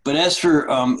 But as for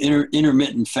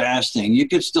intermittent fasting, you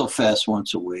could still fast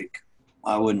once a week.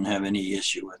 I wouldn't have any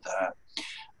issue with that,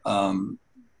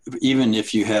 even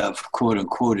if you have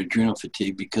quote-unquote adrenal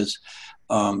fatigue, because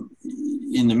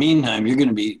in the meantime, you're going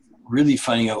to be really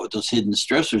finding out what those hidden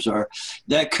stressors are.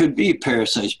 That could be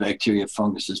parasites, bacteria,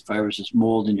 funguses, viruses,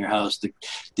 mold in your house,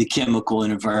 the chemical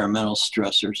and environmental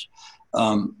stressors.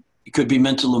 It could be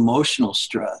mental, emotional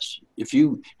stress. If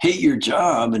you hate your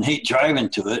job and hate driving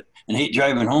to it and hate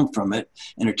driving home from it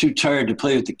and are too tired to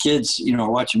play with the kids,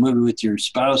 or watch a movie with your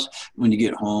spouse when you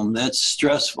get home, that's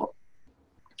stressful.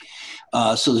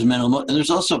 So there's mental, and there's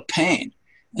also pain.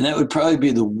 And that would probably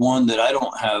be the one that I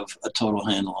don't have a total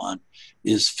handle on,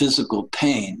 is physical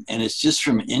pain. And it's just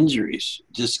from injuries,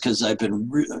 just because I've been,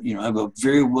 I have a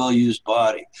very well-used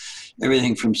body.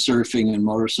 Everything from surfing and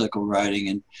motorcycle riding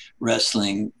and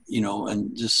wrestling,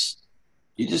 and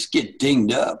you just get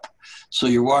dinged up. So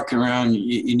you're walking around,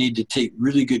 you need to take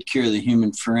really good care of the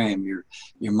human frame, your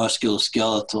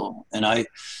musculoskeletal. And I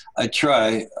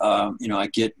try, I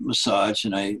get massage,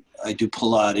 and I do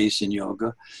Pilates and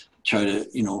yoga. Try to,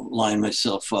 line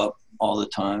myself up all the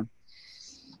time.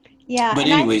 Yeah. But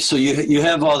anyway, so you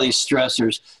have all these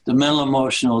stressors, the mental,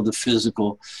 emotional, the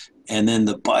physical, and then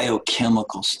the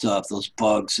biochemical stuff, those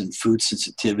bugs and food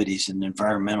sensitivities and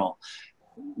environmental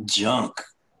junk.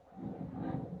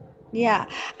 Yeah.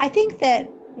 I think that,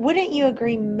 wouldn't you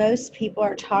agree, most people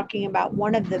are talking about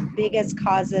one of the biggest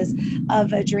causes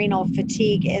of adrenal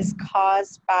fatigue is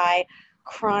caused by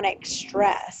chronic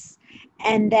stress,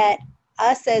 and that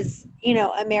us as,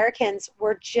 Americans,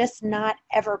 we're just not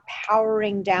ever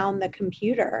powering down the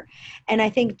computer. And I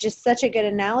think just such a good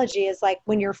analogy is like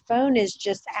when your phone is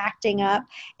just acting up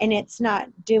and it's not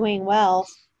doing well,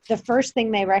 the first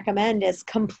thing they recommend is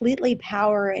completely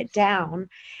power it down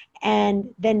and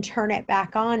then turn it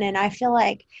back on. And I feel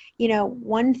like,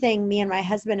 one thing me and my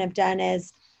husband have done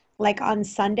is, like on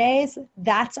Sundays,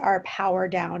 that's our power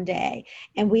down day.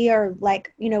 And we are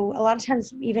like, a lot of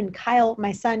times even Kyle,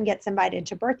 my son, gets invited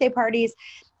to birthday parties.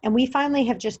 And we finally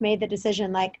have just made the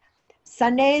decision, like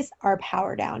Sundays are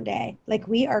power down day. Like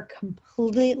we are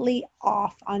completely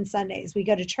off on Sundays. We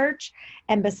go to church.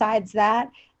 And besides that,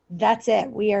 that's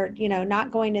it. We are, not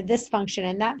going to this function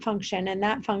and that function and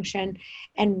that function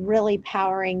and really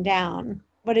powering down.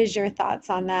 What is your thoughts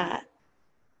on that?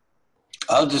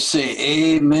 I'll just say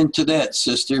amen to that,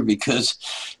 sister, because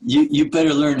you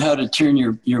better learn how to turn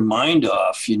your mind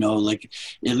off, like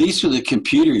at least with a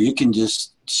computer, you can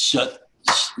just shut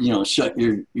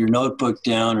your notebook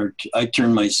down, or I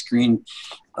turn my screen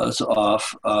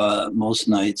off most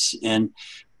nights. And,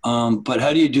 but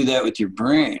how do you do that with your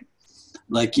brain?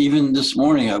 Like even this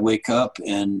morning I wake up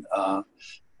and,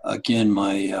 again,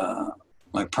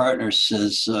 my partner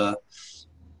says,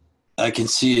 I can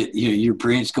see it, your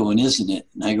brain's going, isn't it?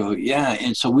 And I go, yeah.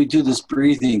 And so we do this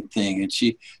breathing thing, and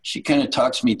she kind of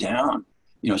talks me down.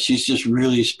 She's just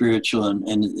really spiritual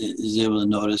and is able to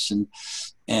notice.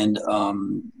 And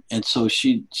so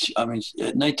she,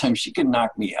 at nighttime, she can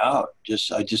knock me out.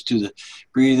 I just do the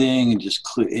breathing and just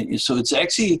clear. And so it's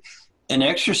actually an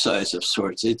exercise of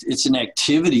sorts. It's an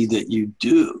activity that you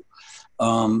do.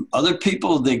 Other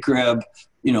people, they grab,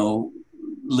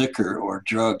 liquor or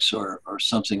drugs or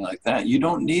something like that. You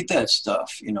don't need that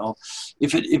stuff.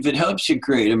 If it helps you,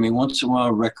 great. Once in a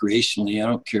while, recreationally, I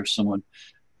don't care if someone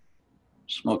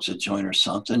smokes a joint or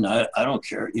something. I don't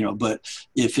care, but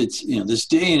if it's, this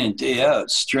day in and day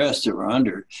out stress that we're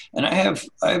under, and I have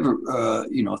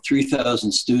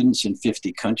 3,000 students in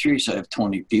 50 countries. I have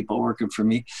 20 people working for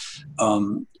me.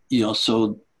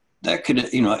 So that could,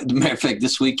 as a matter of fact,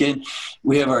 this weekend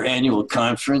we have our annual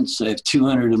conference. I have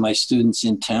 200 of my students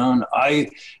in town. I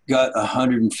got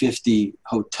 150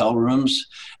 hotel rooms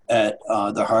at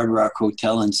the Hard Rock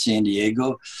Hotel in San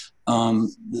Diego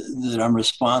that I'm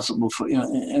responsible for.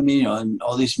 And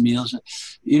all these meals.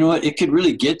 It could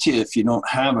really get to you if you don't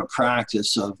have a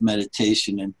practice of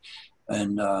meditation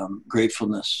and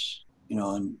gratefulness,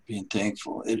 and being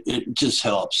thankful. It just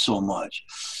helps so much.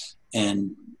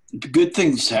 And good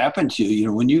things happen to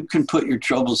you, when you can put your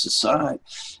troubles aside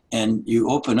and you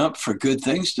open up for good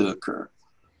things to occur.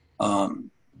 I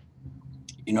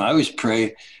always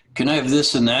pray, can I have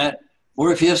this and that?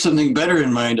 Or if you have something better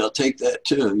in mind, I'll take that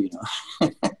too,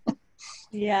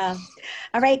 Yeah.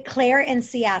 All right, Claire in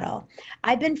Seattle.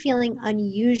 I've been feeling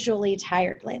unusually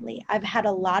tired lately. I've had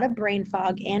a lot of brain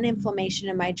fog and inflammation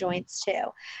in my joints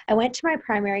too. I went to my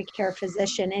primary care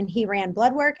physician and he ran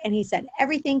blood work and he said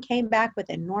everything came back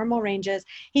within normal ranges.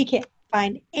 He can't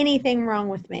find anything wrong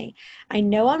with me. I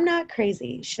know I'm not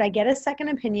crazy. Should I get a second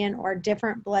opinion or a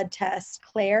different blood test?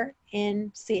 Claire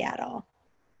in Seattle.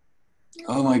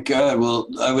 Oh my God. Well,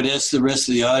 I would ask the rest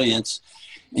of the audience,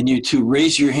 and you too,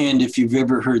 raise your hand if you've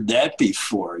ever heard that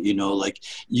before, like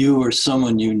you or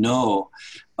someone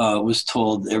was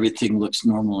told everything looks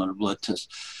normal on a blood test.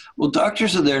 Well,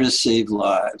 doctors are there to save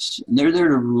lives, and they're there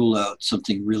to rule out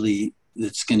something really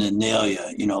that's going to nail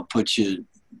you, put you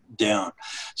down.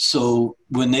 So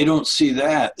when they don't see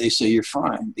that, they say you're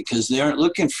fine, because they aren't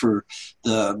looking for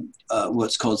the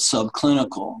what's called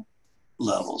subclinical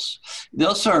levels. They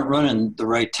also aren't running the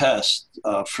right test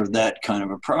for that kind of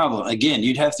a problem. Again,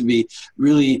 you'd have to be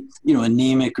really,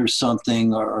 anemic or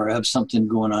something, or have something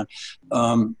going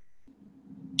on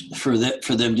for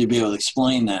them to be able to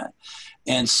explain that.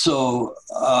 And so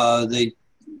they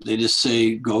just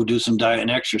say, go do some diet and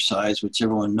exercise, which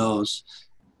everyone knows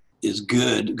is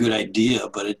good idea,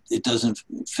 but it doesn't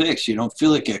fix. You don't feel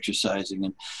like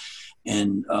exercising.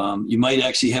 And you might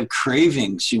actually have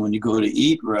cravings when you go to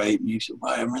eat right. And you say,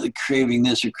 well, I'm really craving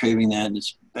this or craving that, and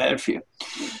it's bad for you.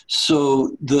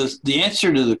 So the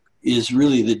answer is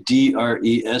really the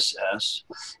DRESS.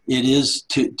 It is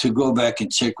to go back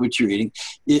and check what you're eating.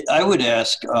 I would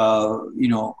ask, how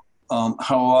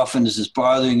often is this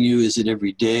bothering you? Is it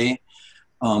every day?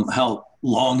 How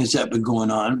long has that been going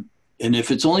on? And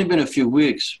if it's only been a few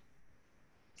weeks,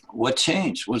 what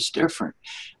changed? What's different?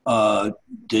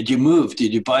 Did you move?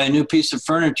 Did you buy a new piece of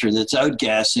furniture that's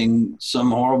outgassing some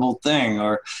horrible thing?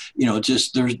 Or,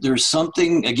 just there's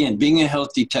something. Again, being a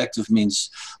health detective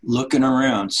means looking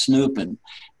around, snooping.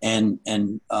 And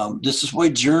this is why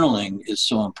journaling is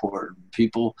so important.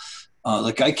 People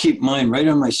Like I keep mine right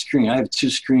on my screen. I have two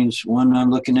screens, one I'm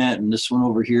looking at and this one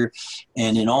over here.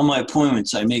 And in all my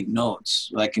appointments, I make notes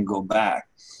so I can go back.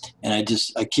 And I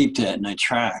keep that and I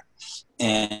track.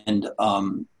 And,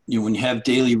 when you have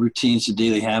daily routines and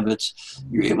daily habits,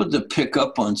 you're able to pick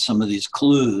up on some of these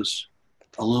clues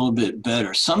a little bit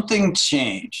better. Something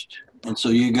changed. And so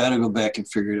you got to go back and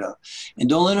figure it out. And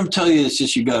don't let them tell you it's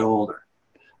just you got older,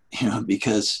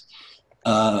 because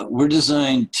we're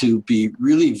designed to be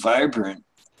really vibrant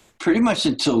pretty much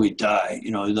until we die.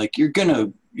 Like you're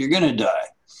gonna die,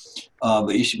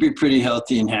 but you should be pretty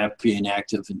healthy and happy and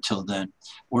active until then.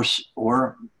 Or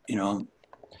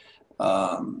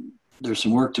there's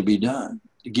some work to be done.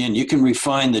 Again, you can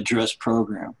refine the DRESS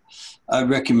program. I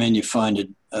recommend you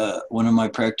find one of my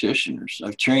practitioners.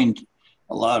 I've trained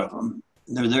a lot of them.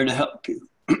 They're there to help you.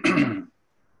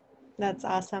 That's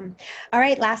awesome. All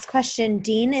right, last question.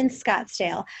 Dean in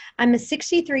Scottsdale. I'm a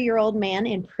 63-year-old man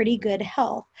in pretty good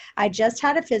health. I just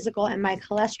had a physical and my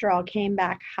cholesterol came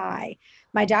back high.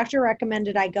 My doctor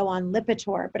recommended I go on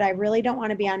Lipitor, but I really don't want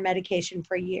to be on medication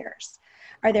for years.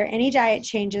 Are there any diet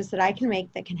changes that I can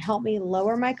make that can help me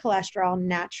lower my cholesterol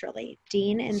naturally?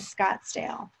 Dean in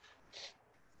Scottsdale.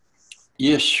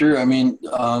 Yeah, sure. I mean,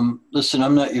 listen,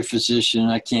 I'm not your physician.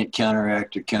 I can't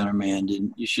counteract or countermand.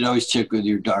 And you should always check with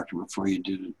your doctor before you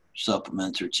do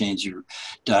supplements or change your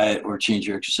diet or change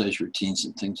your exercise routines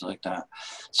and things like that.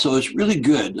 So it's really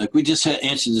good. Like we just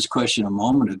answered this question a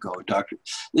moment ago, doctor.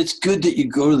 It's good that you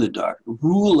go to the doctor.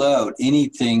 Rule out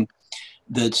anything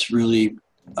that's really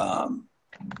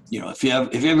if you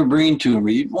have a brain tumor,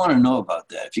 you'd want to know about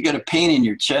that. If you got a pain in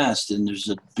your chest and there's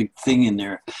a big thing in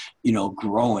there,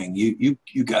 growing, you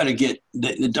got to get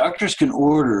the doctors can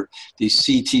order these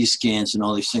CT scans and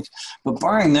all these things. But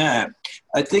barring that,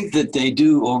 I think that they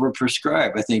do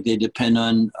overprescribe. I think they depend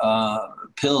on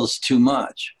pills too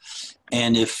much.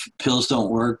 And if pills don't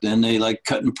work, then they like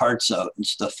cutting parts out and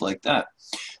stuff like that.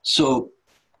 So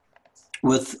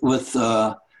I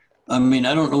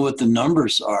don't know what the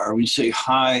numbers are. When you say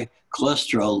high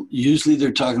cholesterol, usually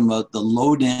they're talking about the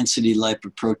low density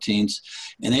lipoproteins,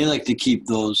 and they like to keep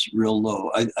those real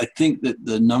low. I think that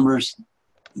the numbers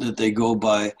that they go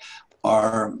by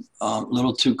are a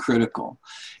little too critical.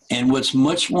 And what's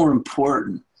much more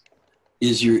important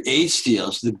is your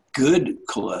HDLs, the good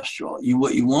cholesterol.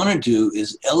 What you want to do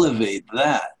is elevate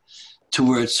that to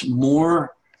where it's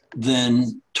more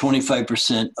than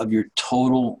 25% of your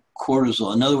total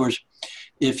cortisol. In other words,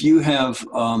 if you have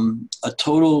a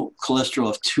total cholesterol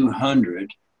of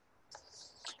 200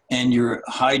 and your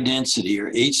high density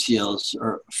or HDLs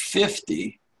are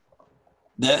 50,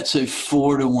 that's a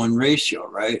 4-to-1 ratio,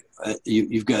 right?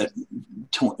 You've got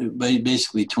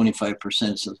basically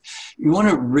 25%. So you want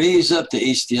to raise up the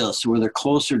HDLs to where they're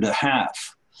closer to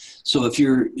half. So if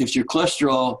your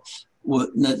cholesterol,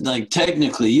 like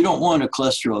technically, you don't want a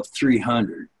cholesterol of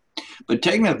 300. But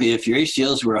technically, if your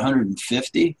HDLs were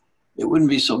 150, it wouldn't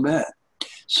be so bad.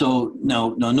 So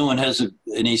no one has an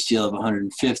HDL of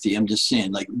 150. I'm just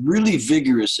saying, like really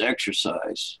vigorous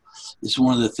exercise is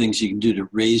one of the things you can do to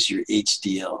raise your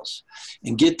HDLs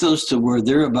and get those to where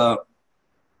they're about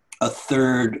a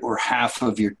third or half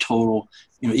of your total,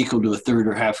 equal to a third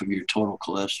or half of your total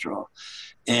cholesterol.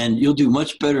 And you'll do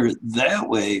much better that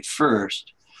way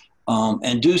first.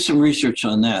 And do some research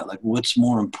on that, like what's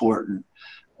more important.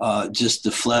 Just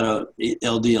the flat out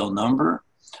LDL number,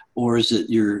 or is it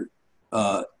your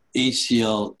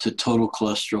HDL to total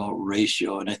cholesterol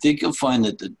ratio? And I think you'll find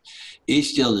that the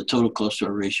HDL to total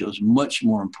cholesterol ratio is much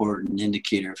more important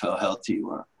indicator of how healthy you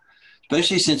are,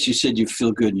 especially since you said you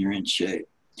feel good and you're in shape.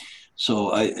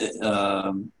 So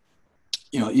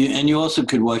you also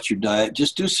could watch your diet.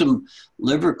 Just do some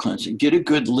liver cleansing. Get a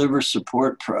good liver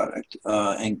support product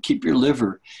and keep your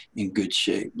liver in good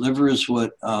shape. Liver is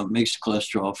what makes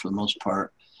cholesterol for the most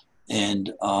part,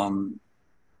 and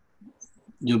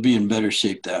you'll be in better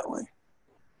shape that way.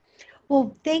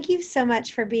 Well, thank you so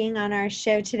much for being on our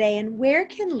show today. And where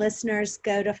can listeners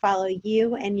go to follow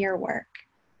you and your work?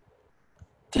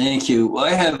 Thank you. Well,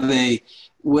 I have a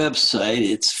website.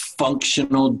 It's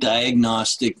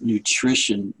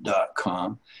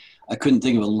functionaldiagnosticnutrition.com. I couldn't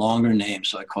think of a longer name,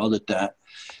 so I called it that.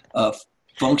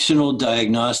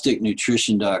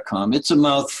 Functionaldiagnosticnutrition.com. It's a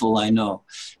mouthful, I know.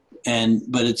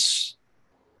 But it's,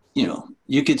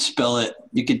 you could spell it,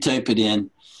 you could type it in,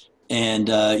 and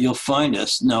you'll find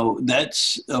us. Now,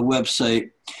 that's a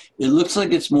website It looks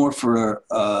like it's more for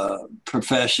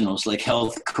professionals like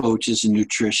health coaches and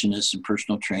nutritionists and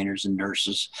personal trainers and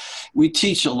nurses. We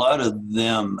teach a lot of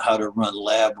them how to run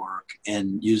lab work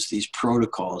and use these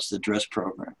protocols, the DRESS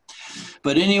program.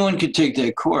 But anyone could take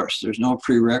that course. There's no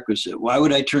prerequisite. Why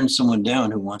would I turn someone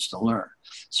down who wants to learn?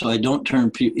 So I don't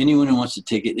turn anyone who wants to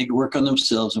take it. They can work on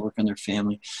themselves and work on their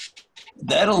family.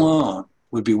 That alone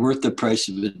would be worth the price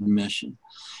of admission.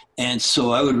 And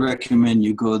so I would recommend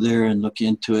you go there and look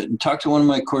into it and talk to one of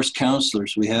my course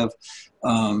counselors. We have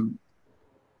a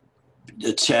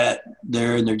chat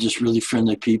there, and they're just really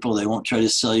friendly people. They won't try to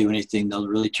sell you anything. They'll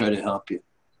really try to help you.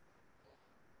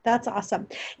 That's awesome.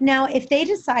 Now, if they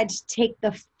decide to take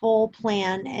the full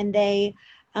plan and they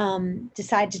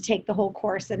decide to take the whole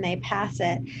course and they pass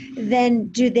it, then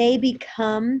do they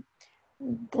become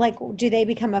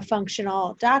a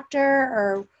functional doctor,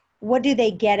 or what do they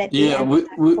get at the end of that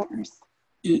course?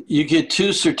 You get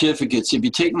 2 certificates. If you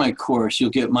take my course,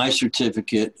 you'll get my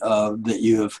certificate that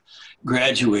you have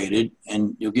graduated,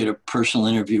 and you'll get a personal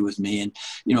interview with me. And,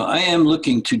 I am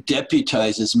looking to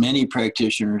deputize as many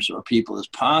practitioners or people as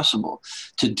possible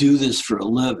to do this for a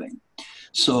living.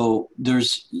 So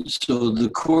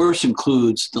the course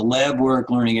includes the lab work,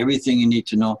 learning everything you need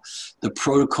to know, the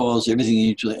protocols, everything you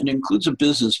need to know, and it includes a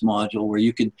business module where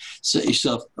you can set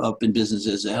yourself up in business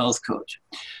as a health coach.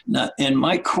 Now, and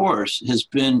my course has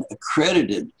been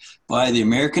accredited by the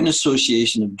American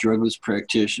Association of Drugless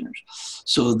Practitioners.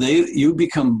 So you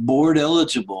become board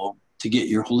eligible to get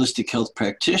your holistic health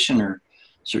practitioner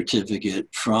certificate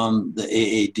from the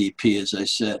AADP, as I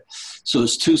said. So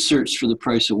it's 2 certs for the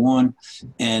price of 1,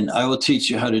 and I will teach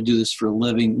you how to do this for a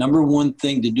living. Number 1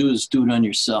 thing to do is do it on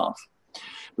yourself.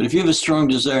 But if you have a strong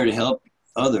desire to help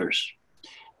others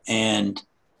and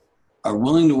are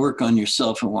willing to work on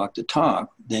yourself and walk the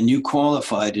talk, then you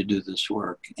qualify to do this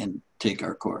work and take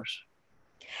our course.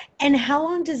 And how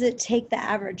long does it take the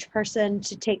average person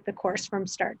to take the course from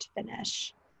start to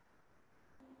finish?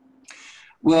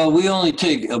 Well, we only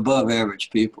take above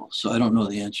average people, so I don't know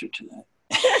the answer to that.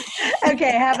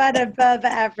 Okay, how about above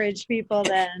average people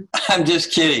then? I'm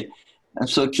just kidding. I'm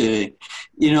so kidding.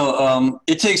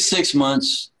 It takes 6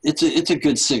 months. It's a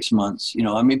good 6 months.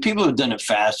 People have done it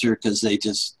faster because they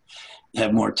just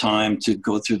have more time to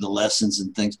go through the lessons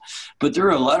and things. But there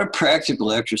are a lot of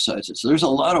practical exercises. There's a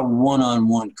lot of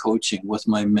one-on-one coaching with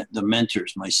the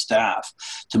mentors, my staff,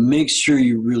 to make sure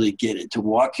you really get it, to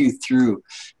walk you through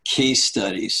case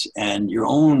studies and your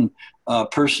own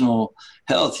personal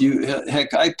health.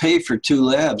 Heck, I pay for 2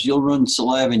 labs. You'll run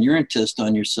saliva and urine test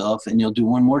on yourself, and you'll do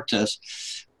 1 more test.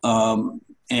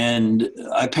 And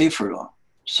I pay for it all.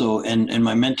 So, and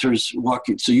my mentors walk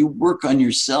you. So you work on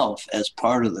yourself as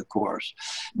part of the course.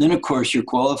 Then, of course, you're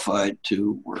qualified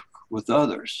to work with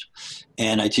others.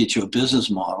 And I teach you a business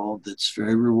model that's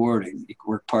very rewarding. You can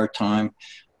work part-time,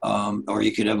 or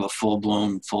you could have a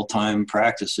full-blown, full-time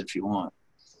practice if you want.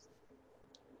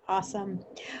 Awesome.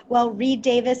 Well, Reed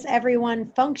Davis,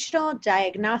 everyone,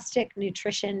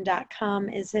 functionaldiagnosticnutrition.com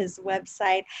is his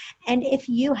website. And if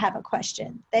you have a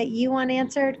question that you want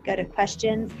answered, go to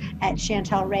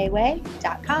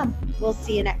questions@chantelrayway.com. We'll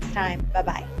see you next time.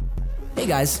 Bye-bye. Hey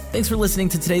guys, thanks for listening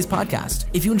to today's podcast.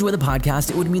 If you enjoy the podcast,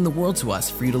 it would mean the world to us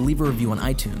for you to leave a review on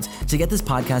iTunes to get this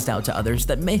podcast out to others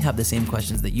that may have the same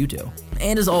questions that you do.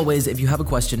 And as always, if you have a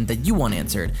question that you want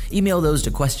answered, email those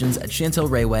to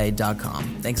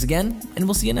questions@chantelrayway.com. Thanks again, and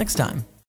we'll see you next time.